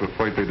the type of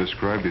fight they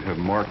described, he'd have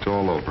marks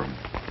all over him.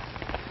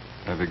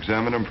 I've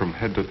examined him from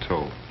head to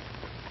toe.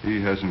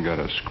 He hasn't got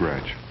a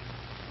scratch.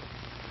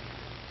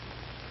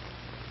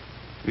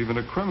 Even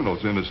a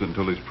criminal's innocent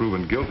until he's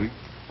proven guilty.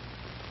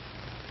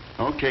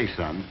 Okay,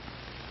 son.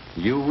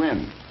 You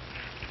win.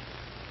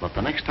 But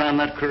the next time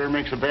that critter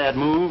makes a bad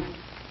move,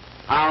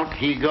 out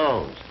he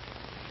goes.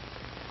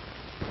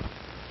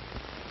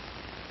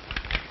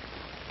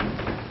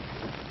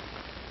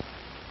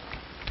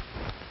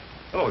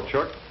 Hello,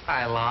 Chuck.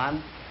 Hi,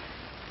 Lon.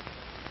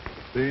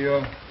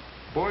 The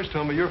boys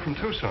tell me you're from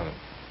Tucson.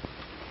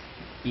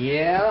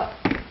 Yeah,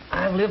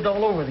 I've lived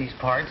all over these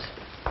parts.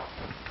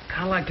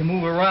 Kind of like to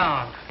move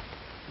around.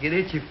 Get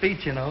itchy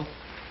feet, you know.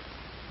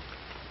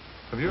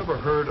 Have you ever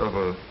heard of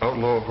an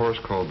outlaw horse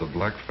called the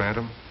Black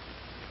Phantom?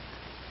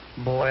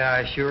 Boy,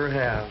 I sure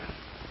have.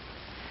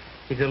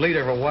 He's the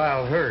leader of a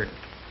wild herd.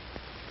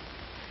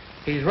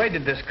 He's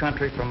raided this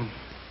country from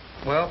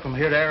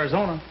here to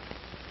Arizona.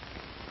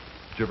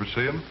 Did you ever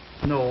see him?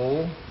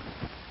 No.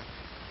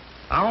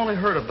 I only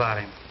heard about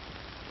him.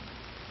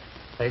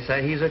 They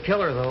say he's a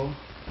killer, though.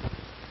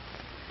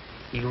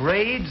 He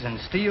raids and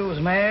steals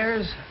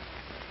mares,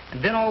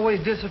 and then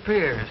always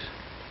disappears.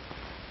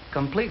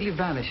 Completely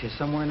vanishes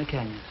somewhere in the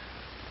canyons.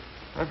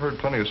 I've heard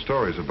plenty of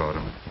stories about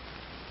him.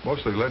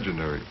 Mostly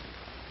legendary.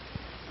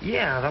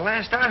 Yeah, the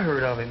last I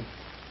heard of him,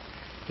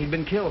 he'd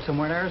been killed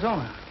somewhere in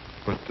Arizona.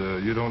 But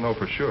you don't know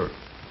for sure?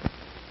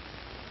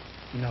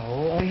 No,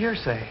 only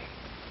hearsay.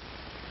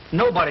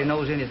 Nobody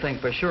knows anything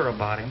for sure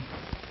about him.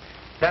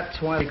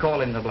 That's why they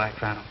call him the Black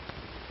Phantom.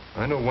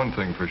 I know one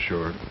thing for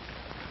sure.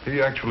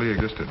 He actually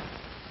existed.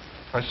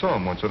 I saw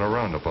him once in a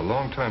roundup a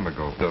long time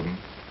ago,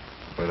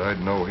 but I'd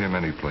know him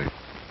any place.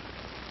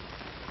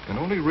 And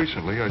only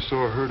recently I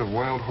saw a herd of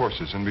wild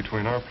horses in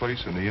between our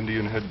place and the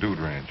Indian Head Dude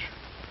Ranch.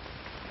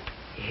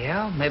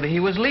 Yeah, maybe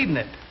he was leading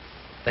it.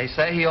 They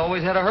say he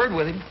always had a herd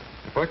with him.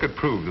 If I could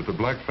prove that the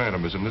Black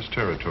Phantom is in this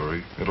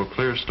territory, it'll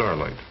clear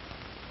Starlight.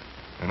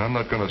 And I'm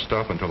not going to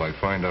stop until I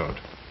find out.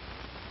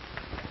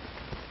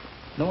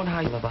 Knowing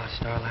how you feel about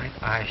Starlight,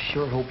 I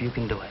sure hope you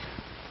can do it.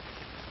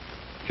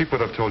 Keep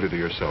what I've told you to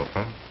yourself,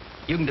 huh?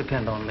 You can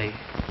depend on me.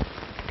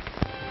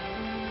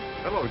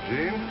 Hello,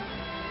 Jeanne.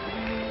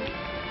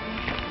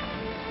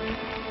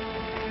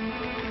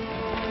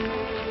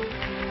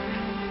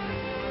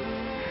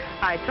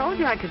 I told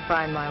you I could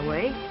find my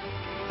way.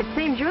 It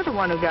seems you're the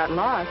one who got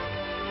lost.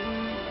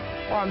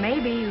 Or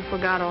maybe you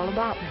forgot all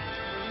about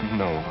me.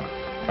 No,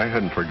 I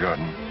hadn't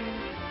forgotten.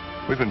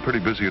 We've been pretty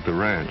busy at the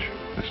ranch.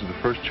 This is the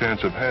first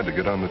chance I've had to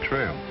get on the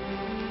trail.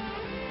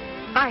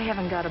 I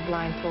haven't got a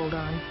blindfold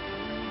on.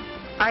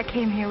 I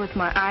came here with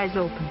my eyes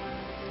open.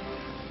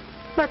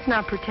 Let's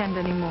not pretend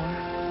anymore.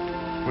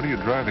 What are you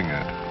driving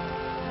at?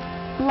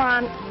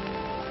 Lon,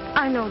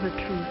 I know the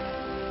truth.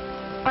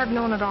 I've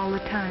known it all the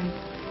time.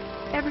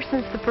 Ever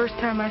since the first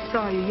time I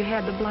saw you, you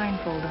had the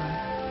blindfold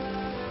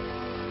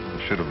on.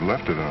 You should have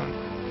left it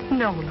on.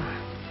 No,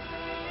 Lon.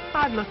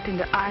 I've looked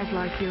into eyes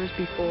like yours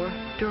before,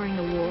 during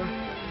the war.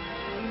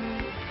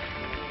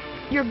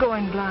 You're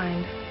going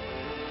blind.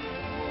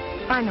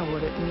 I know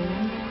what it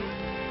means.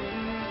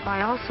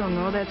 I also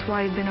know that's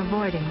why you've been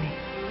avoiding me.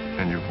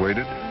 And you've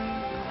waited?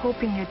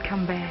 Hoping you'd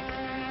come back.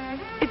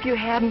 If you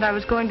hadn't, I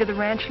was going to the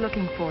ranch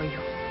looking for you.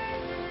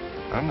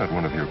 I'm not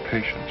one of your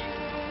patients.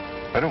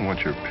 I don't want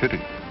your pity.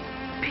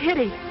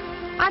 Pity?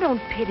 I don't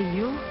pity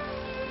you.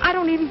 I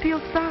don't even feel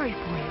sorry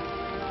for you.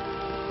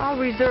 I'll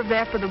reserve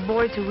that for the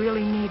boys who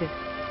really need it.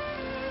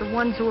 The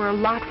ones who are a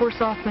lot worse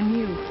off than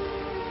you.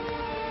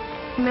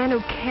 Men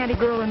who can't have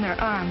a girl in their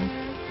arms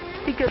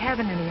because they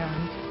haven't any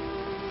arms.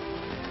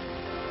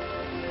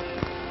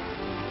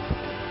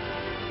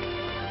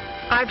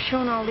 I've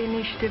shown all the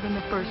initiative in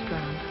the first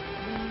round.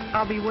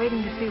 I'll be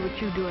waiting to see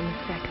what you do in the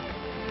second.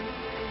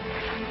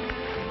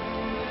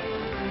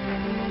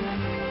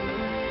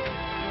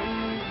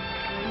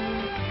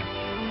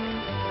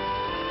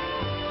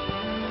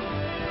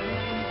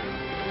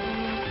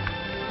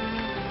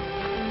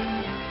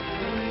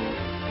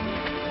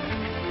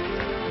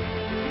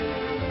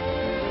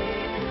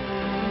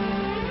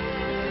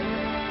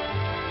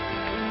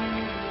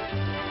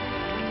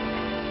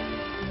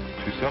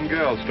 She's some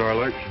gal,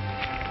 Starlight.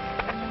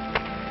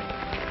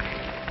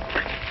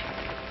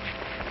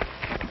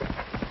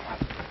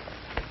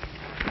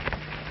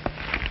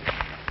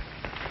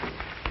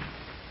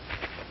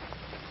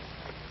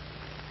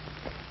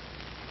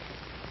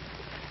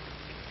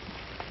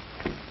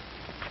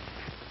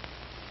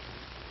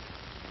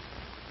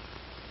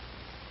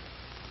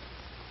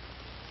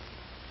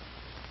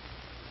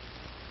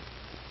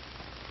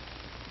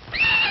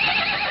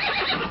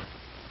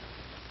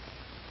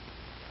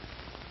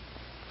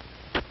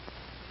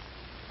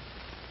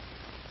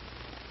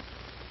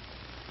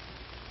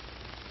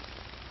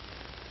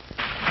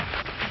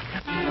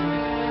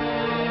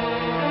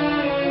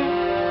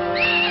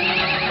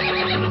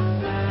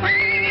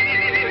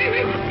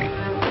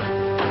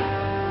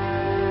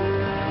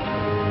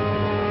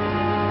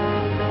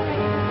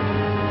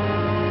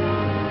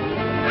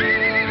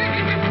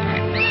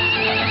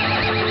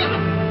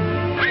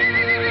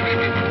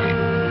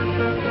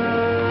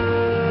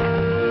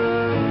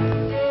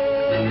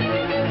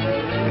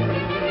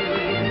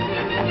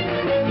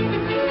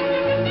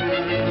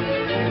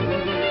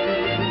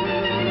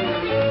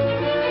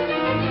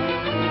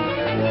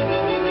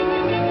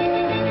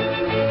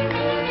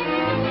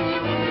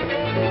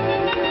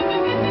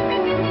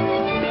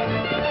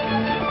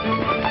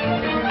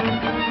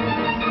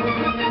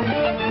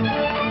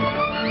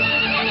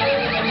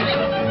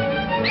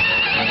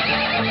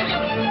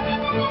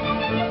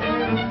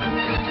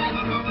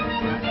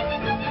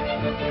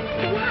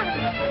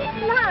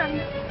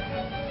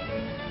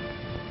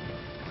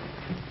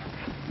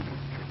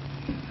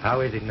 How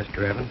is he,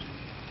 Mr. Evans?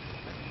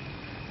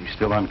 He's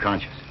still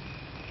unconscious.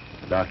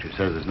 The doctor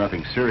says there's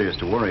nothing serious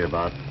to worry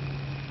about,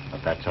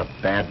 but that's a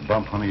bad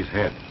bump on his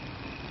head.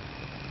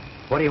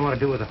 What do you want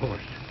to do with the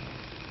horse?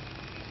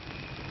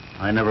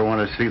 I never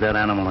want to see that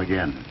animal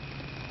again.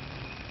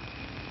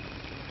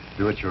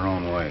 Do it your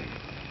own way.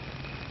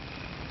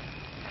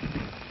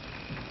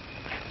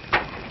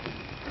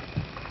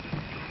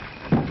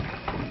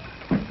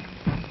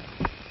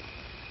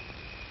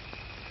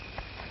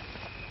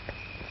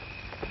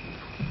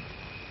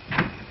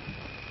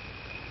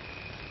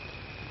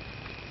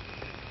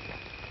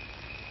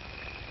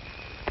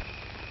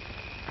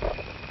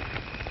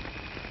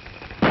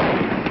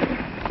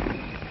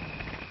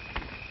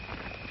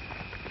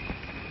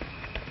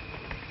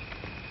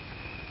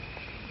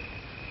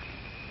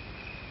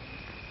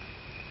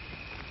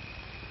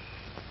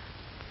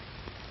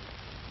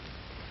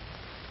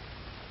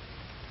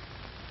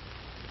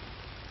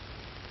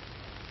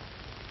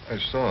 I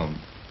saw him.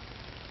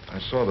 I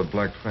saw the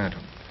Black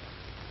Phantom.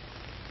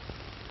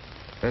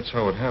 That's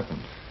how it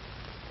happened.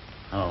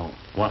 Oh,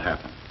 what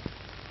happened?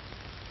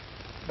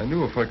 I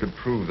knew if I could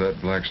prove that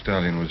Black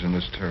Stallion was in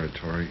this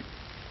territory,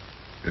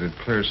 it'd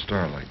clear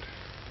Starlight.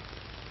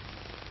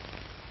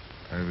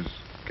 I was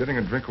getting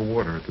a drink of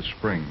water at the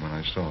spring when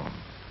I saw him.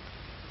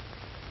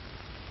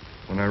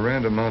 When I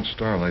ran to Mount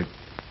Starlight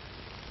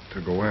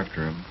to go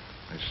after him,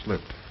 I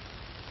slipped.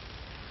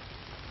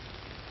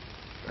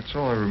 That's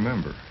all I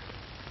remember.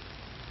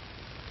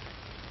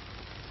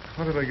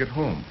 How did I get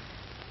home?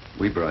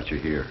 We brought you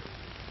here.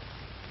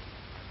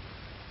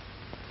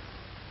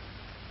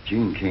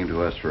 Jeanne came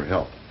to us for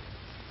help.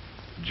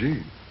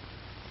 Jeanne?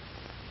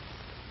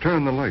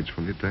 Turn the lights,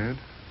 will you, Dad?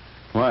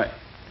 Why?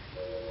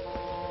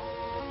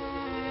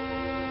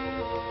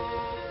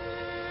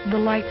 The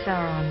lights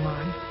are on,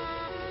 Lon.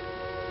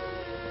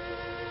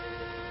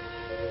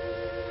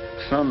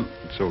 son.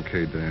 It's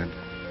okay, Dad.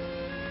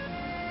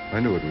 I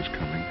knew it was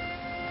coming.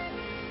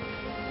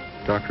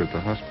 The doctor at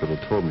the hospital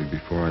told me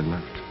before I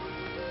left.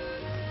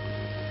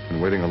 Been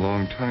waiting a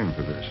long time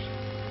for this.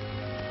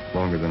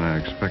 Longer than I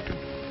expected.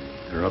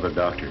 There are other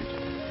doctors.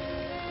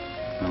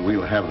 And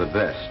we'll have the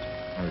best.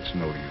 Oh, it's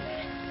no use.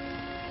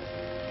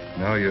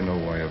 Now you know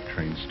why I've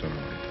trained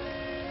Starlight.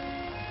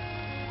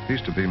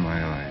 He's to be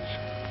my eyes.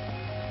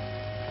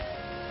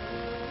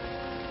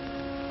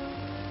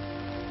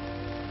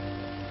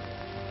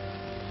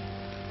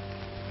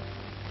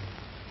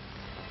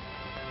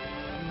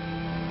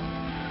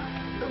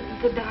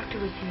 The doctor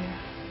was here.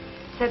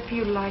 Said for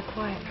you to lie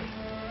quietly.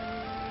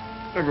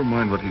 Never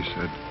mind what he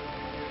said.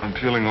 I'm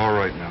feeling all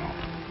right now.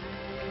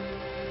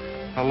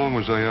 How long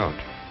was I out?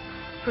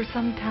 For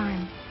some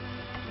time.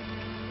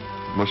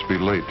 Must be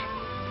late.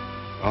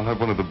 I'll have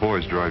one of the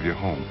boys drive you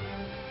home.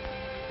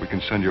 We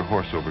can send your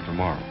horse over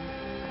tomorrow.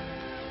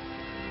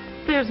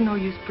 There's no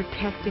use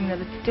protesting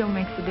that it still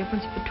makes a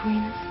difference between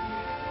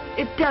us.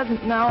 It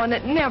doesn't now, and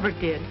it never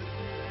did.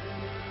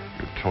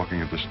 You're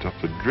talking of the stuff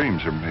that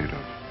dreams are made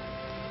of.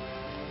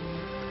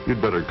 You'd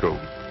better go.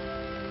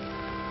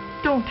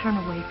 Don't turn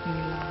away from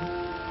me, Lon.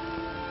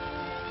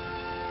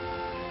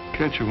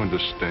 Can't you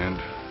understand?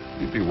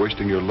 You'd be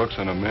wasting your looks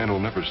on a man who'll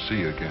never see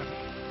you again.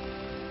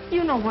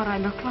 You know what I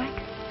look like.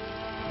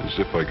 As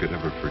if I could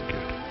ever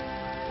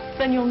forget.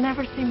 Then you'll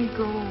never see me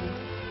grow old.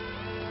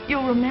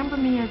 You'll remember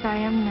me as I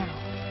am now.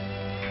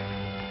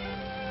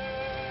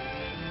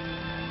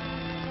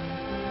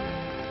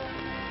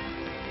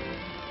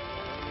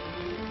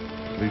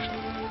 At least,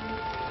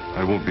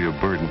 I won't be a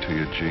burden to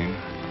you, Jeanne.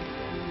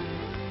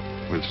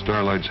 With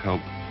Starlight's help,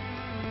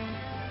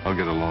 I'll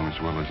get along as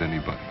well as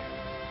anybody.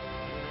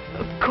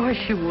 Of course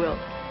you will.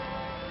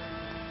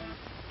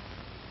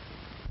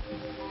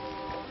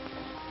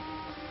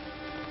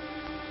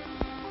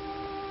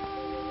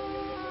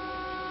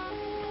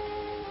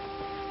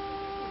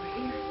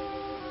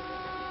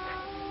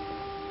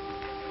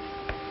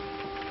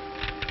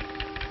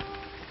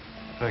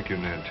 Thank you,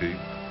 Nancy.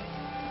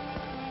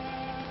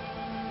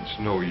 It's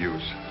no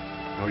use.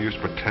 No use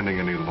pretending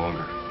any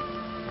longer.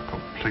 A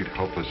complete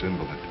helpless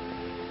invalid.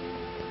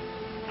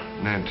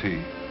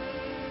 Nancy,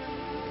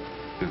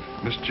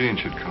 if Miss Jeanne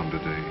should come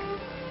today,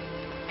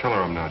 tell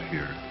her I'm not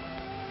here.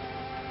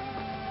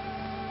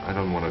 I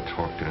don't want to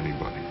talk to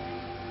anybody.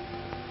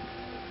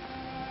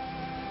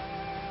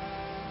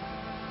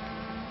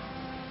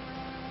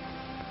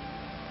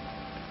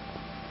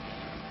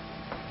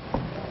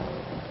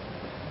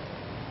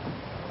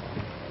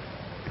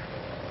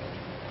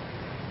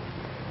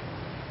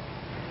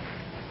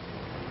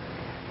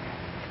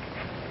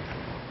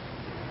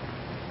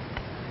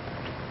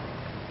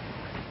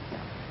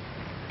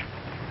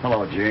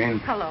 Hello, Jeanne.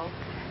 Hello.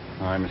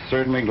 I'm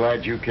certainly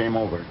glad you came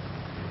over.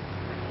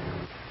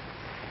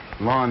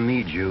 Lon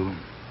needs you.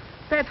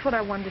 That's what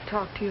I wanted to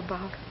talk to you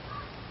about.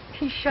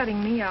 He's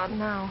shutting me out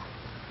now.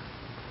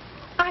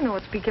 I know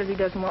it's because he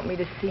doesn't want me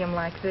to see him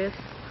like this.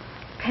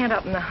 Pent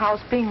up in the house,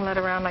 being led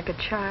around like a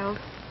child.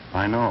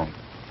 I know.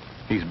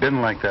 He's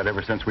been like that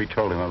ever since we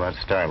told him about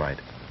Starlight.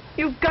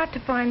 You've got to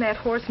find that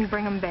horse and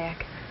bring him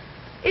back.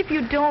 If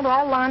you don't,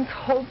 all Lon's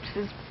hopes,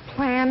 his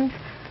plans,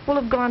 will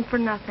have gone for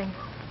nothing.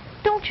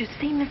 Don't you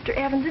see, Mr.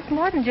 Evans, it's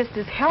more than just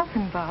his health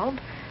involved,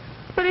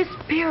 but his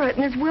spirit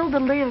and his will to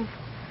live.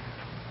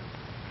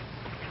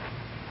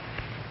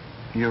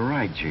 You're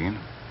right, Jeanne.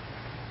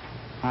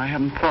 I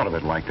hadn't thought of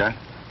it like that.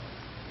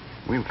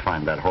 We'll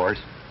find that horse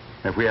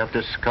if we have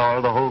to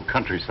scour the whole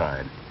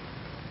countryside.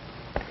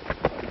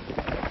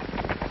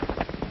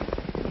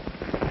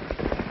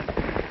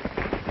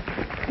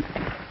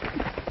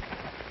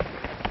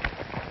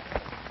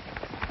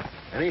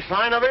 Any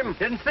sign of him?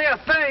 Didn't see a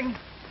thing.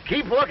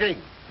 Keep looking.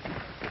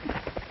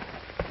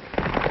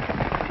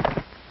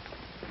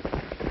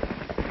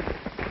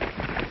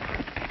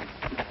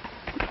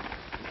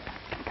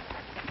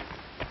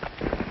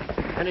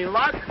 Any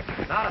luck?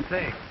 Not a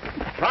thing.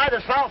 Try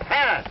the South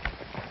Pass.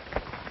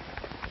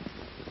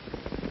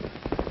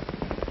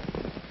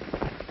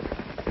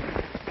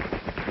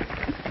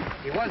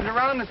 He wasn't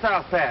around the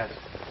South Pass.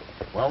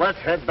 Well, let's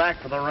head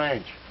back to the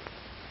ranch.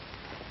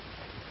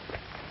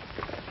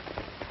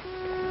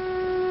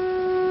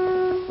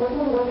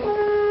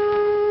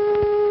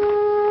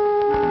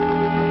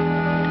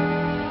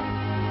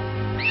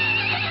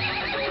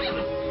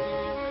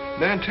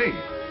 Nancy,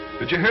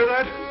 did you hear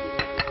that?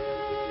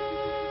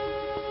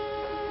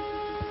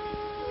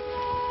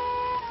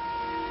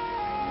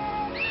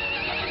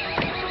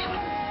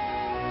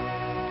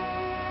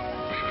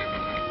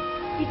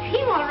 It's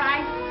him, all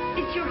right.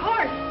 It's your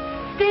horse.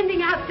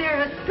 Standing out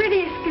there as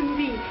pretty as can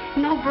be.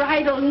 No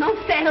bridle, no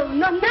saddle,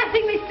 no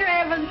nothing, Mr.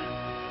 Evans.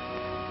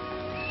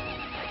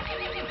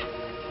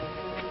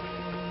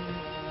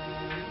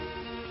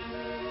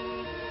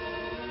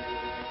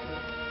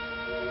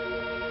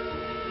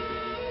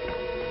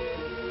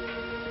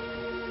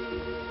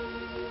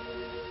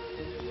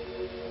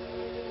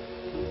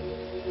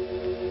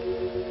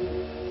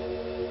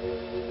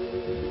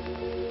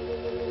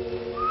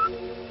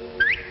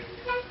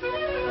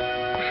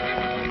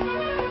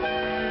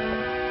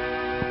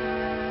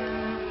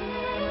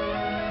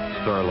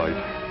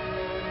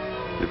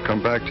 Starlight. You've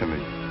come back to me.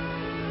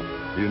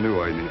 You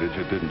knew I needed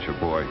you, didn't you,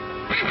 boy?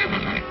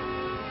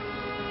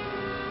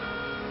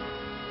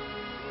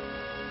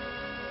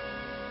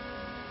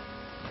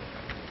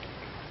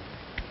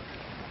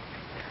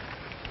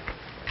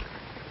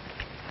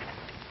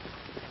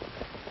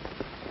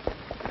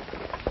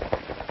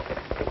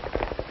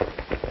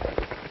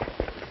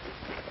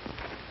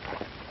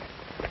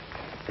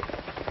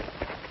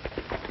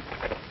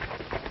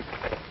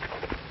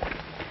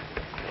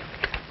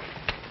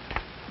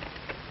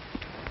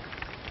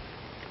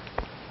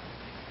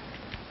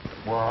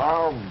 Well,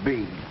 I'll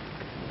be.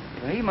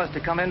 He must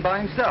have come in by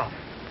himself.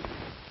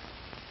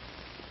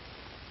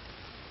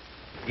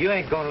 You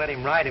ain't gonna let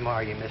him ride him,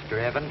 are you, Mr.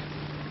 Evans?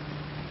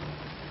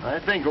 I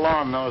think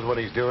Lon knows what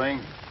he's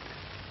doing.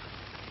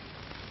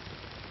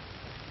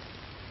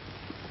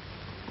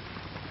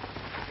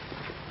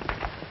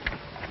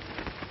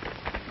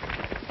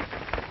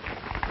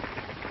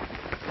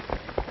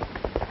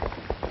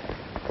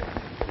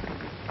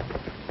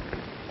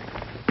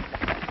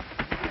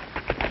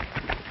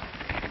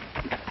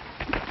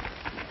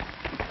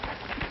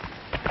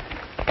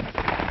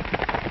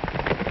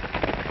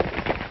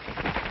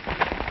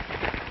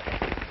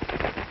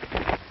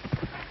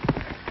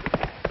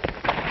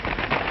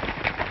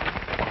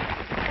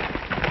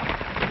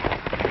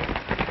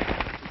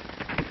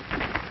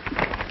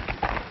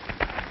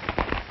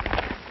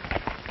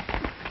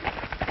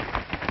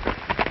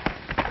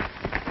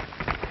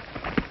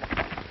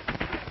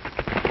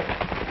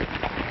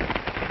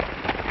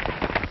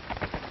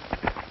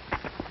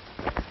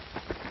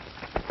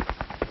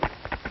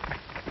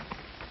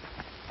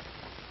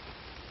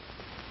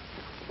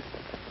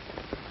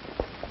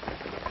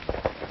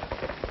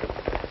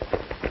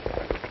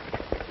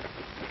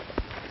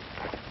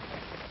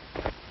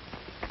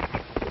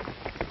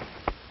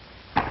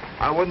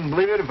 I wouldn't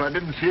believe it if I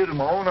didn't see it with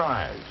my own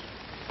eyes.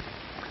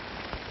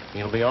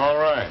 He'll be all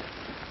right.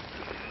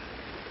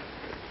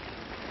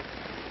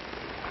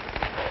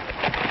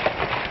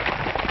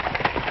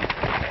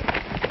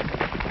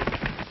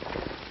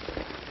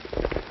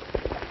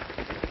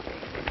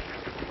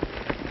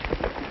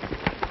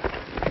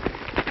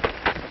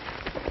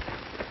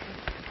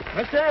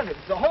 Mr. Evans,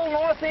 the whole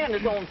north end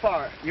is on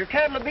fire. Your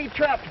cattle will be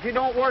trapped if you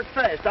don't work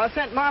fast. I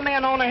sent my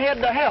men on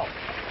ahead to help.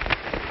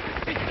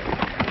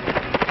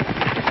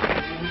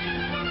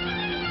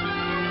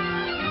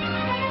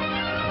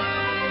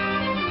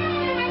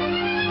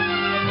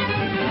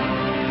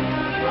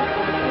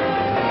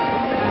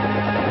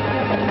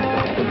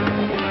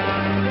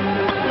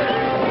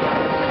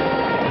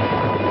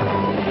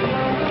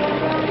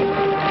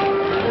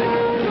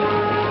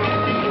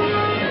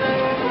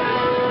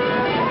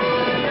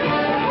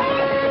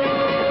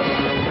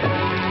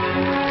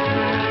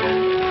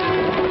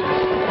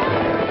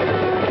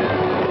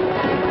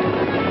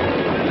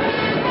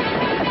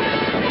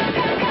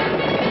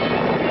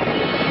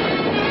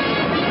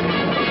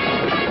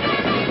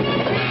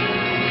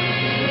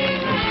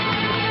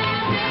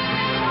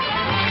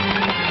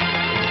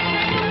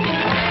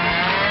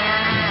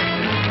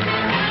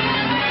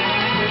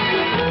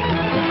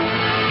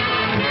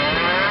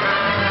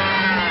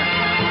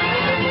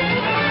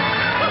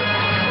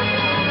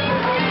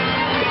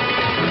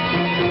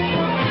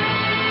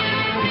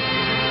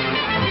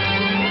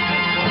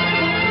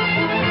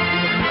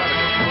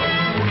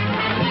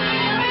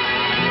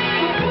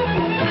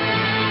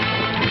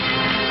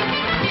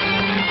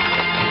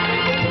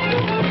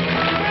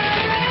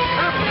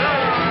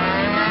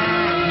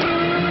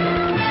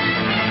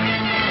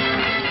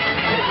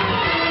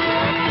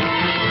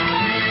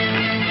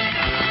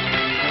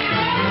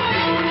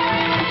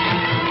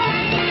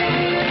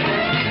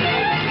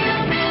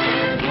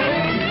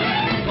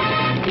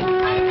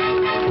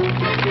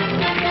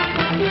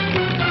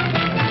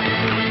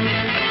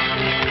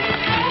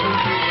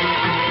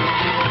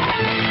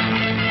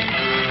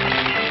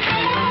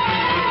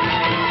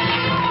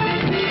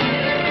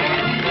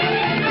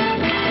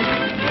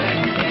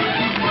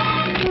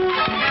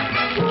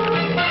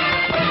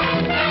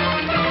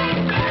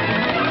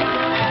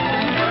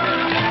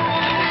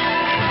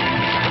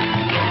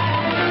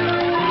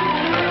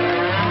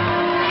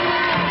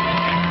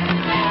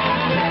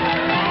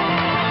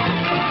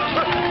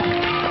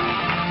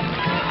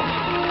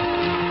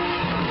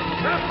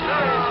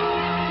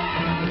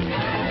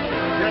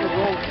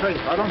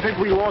 I don't think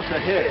we lost a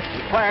head.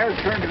 The fire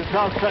turned to the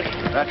south section.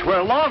 That's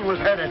where Lon was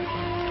headed.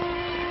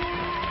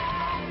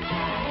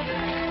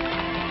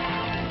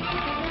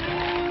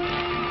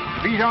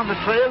 If he's on the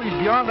trail, he's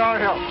beyond our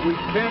help. We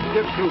can't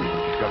get through.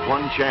 He's got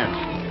one chance.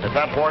 If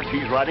that horse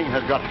he's riding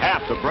has got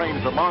half the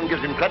brains that Lon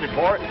gives him credit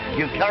for,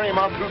 he'll carry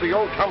him out through the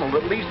old tunnel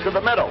that leads to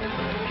the meadow.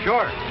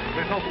 Sure.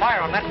 There's no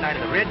fire on that side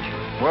of the ridge.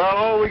 Well,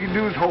 all we can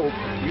do is hope.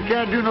 You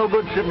can't do no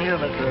good sitting here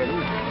in the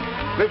trailers.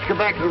 Let's go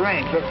back to the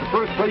ranch. That's the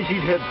first place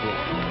he'd head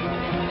for.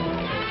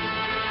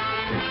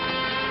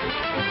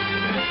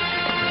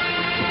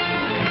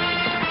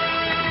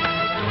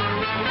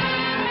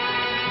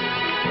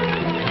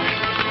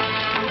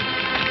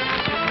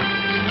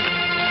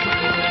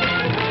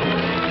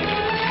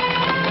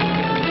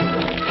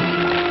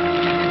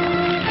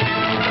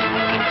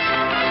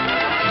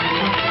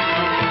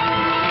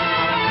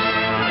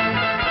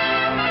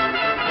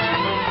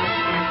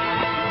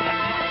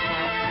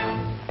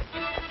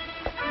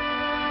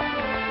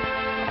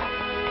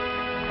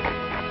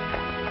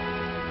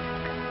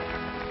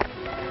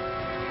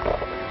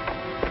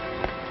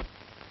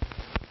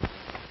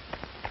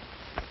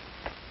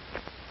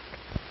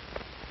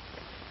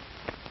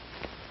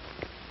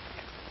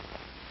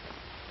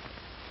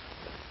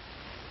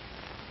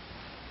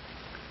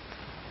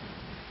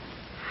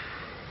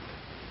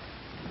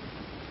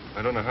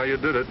 I don't know how you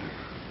did it,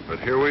 but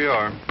here we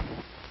are.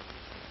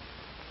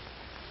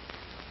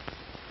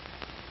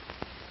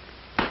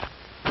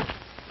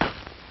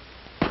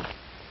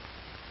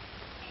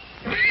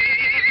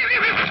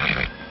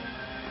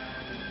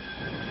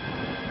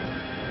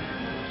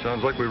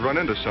 Sounds like we run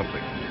into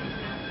something.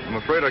 I'm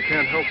afraid I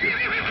can't help you.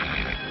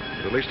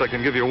 But at least I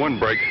can give you one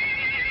break.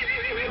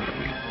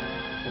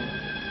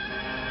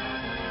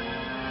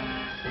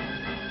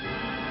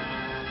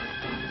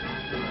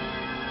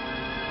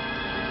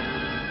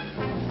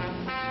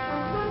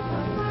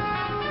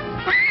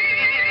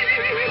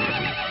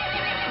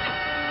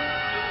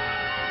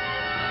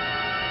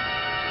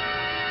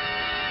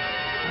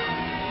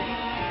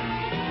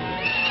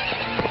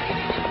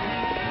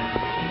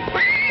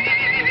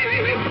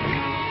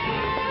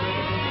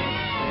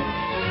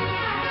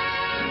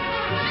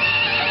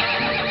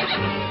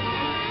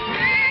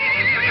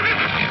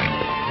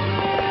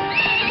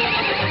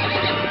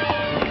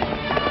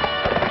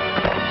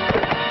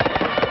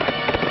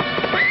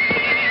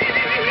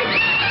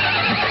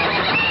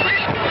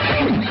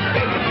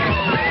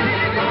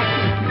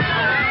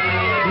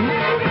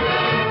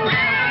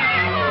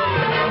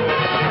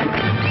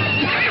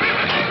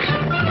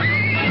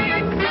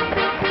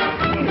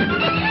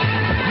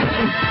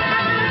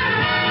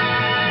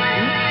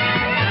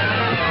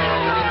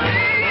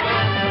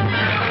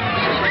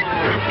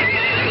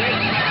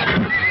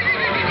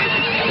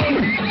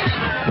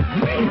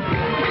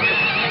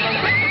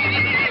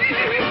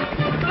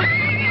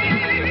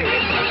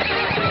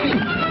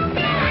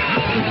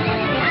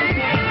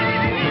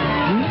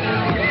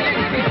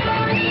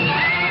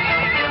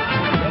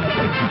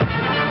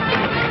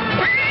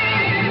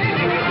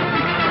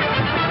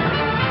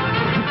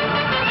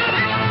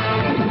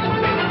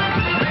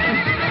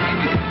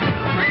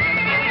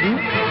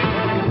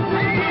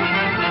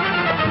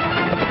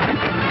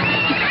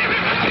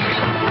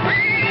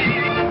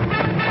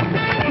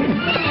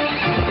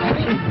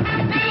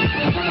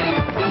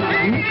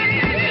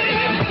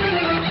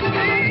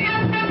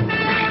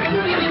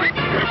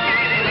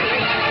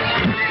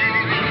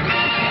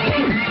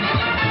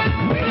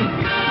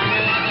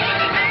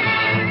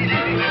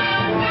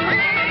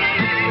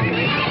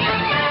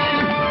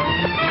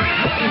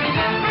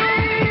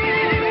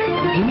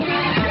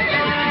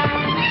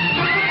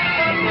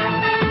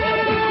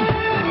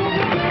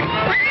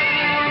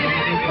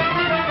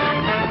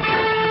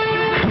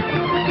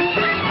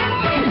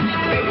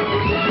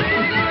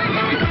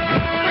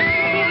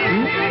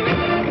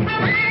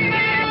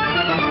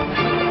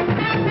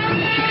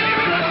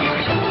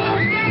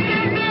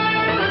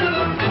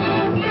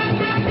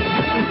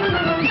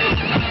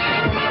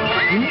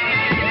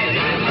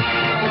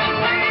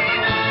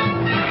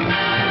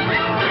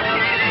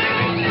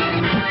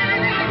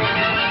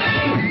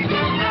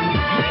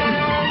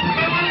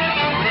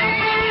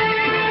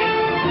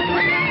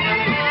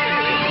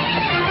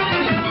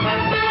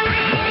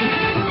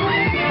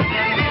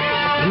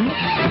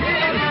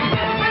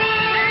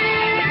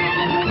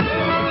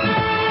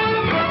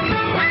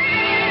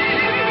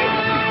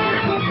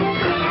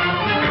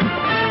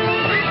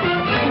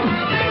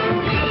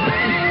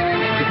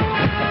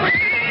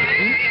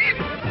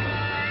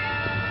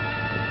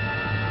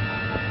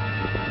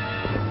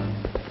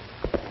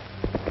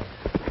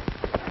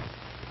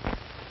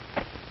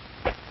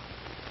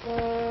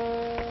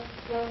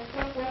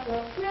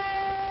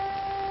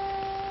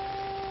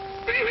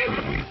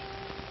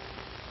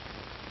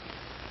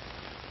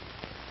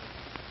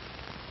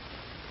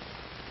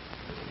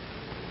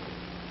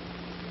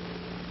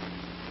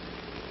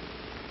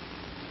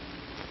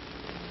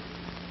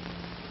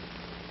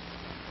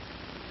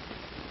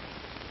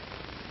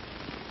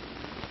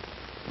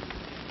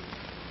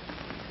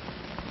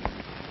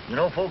 You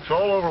know, folks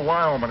all over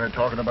Wyoming are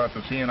talking about the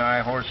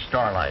CNI horse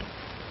Starlight.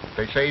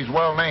 They say he's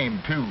well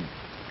named, too.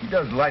 He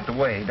does light the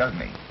way,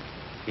 doesn't he?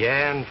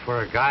 Yeah, and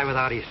for a guy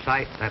without his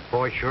sight, that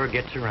boy sure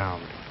gets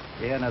around.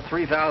 Yeah, and the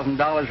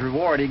 $3,000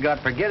 reward he got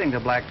for getting the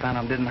Black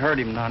Phantom didn't hurt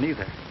him none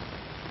either.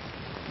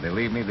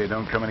 Believe me, they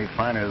don't come any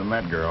finer than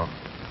that girl.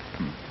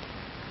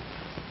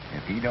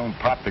 If he don't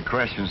pop the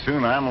question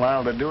soon, I'm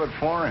liable to do it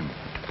for him.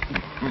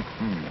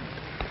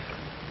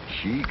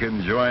 She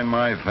can join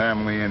my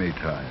family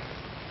anytime.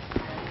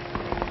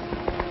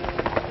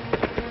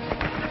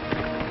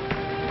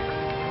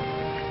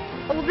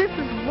 Oh, this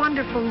is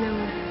wonderful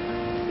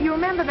news. You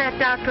remember that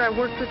doctor I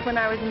worked with when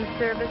I was in the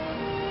service?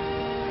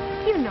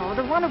 You know,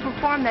 the one who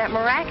performed that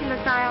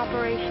miraculous eye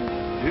operation.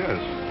 Yes,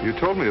 you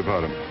told me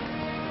about him.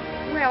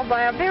 Well,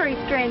 by a very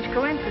strange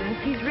coincidence,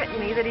 he's written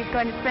me that he's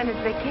going to spend his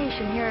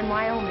vacation here in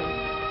Wyoming.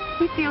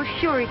 He feels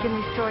sure he can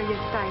restore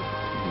your sight.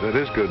 That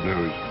is good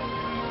news.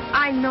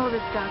 I know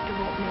this doctor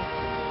won't miss.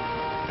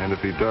 And if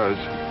he does,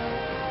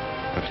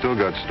 I've still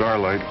got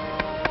Starlight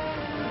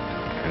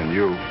and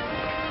you.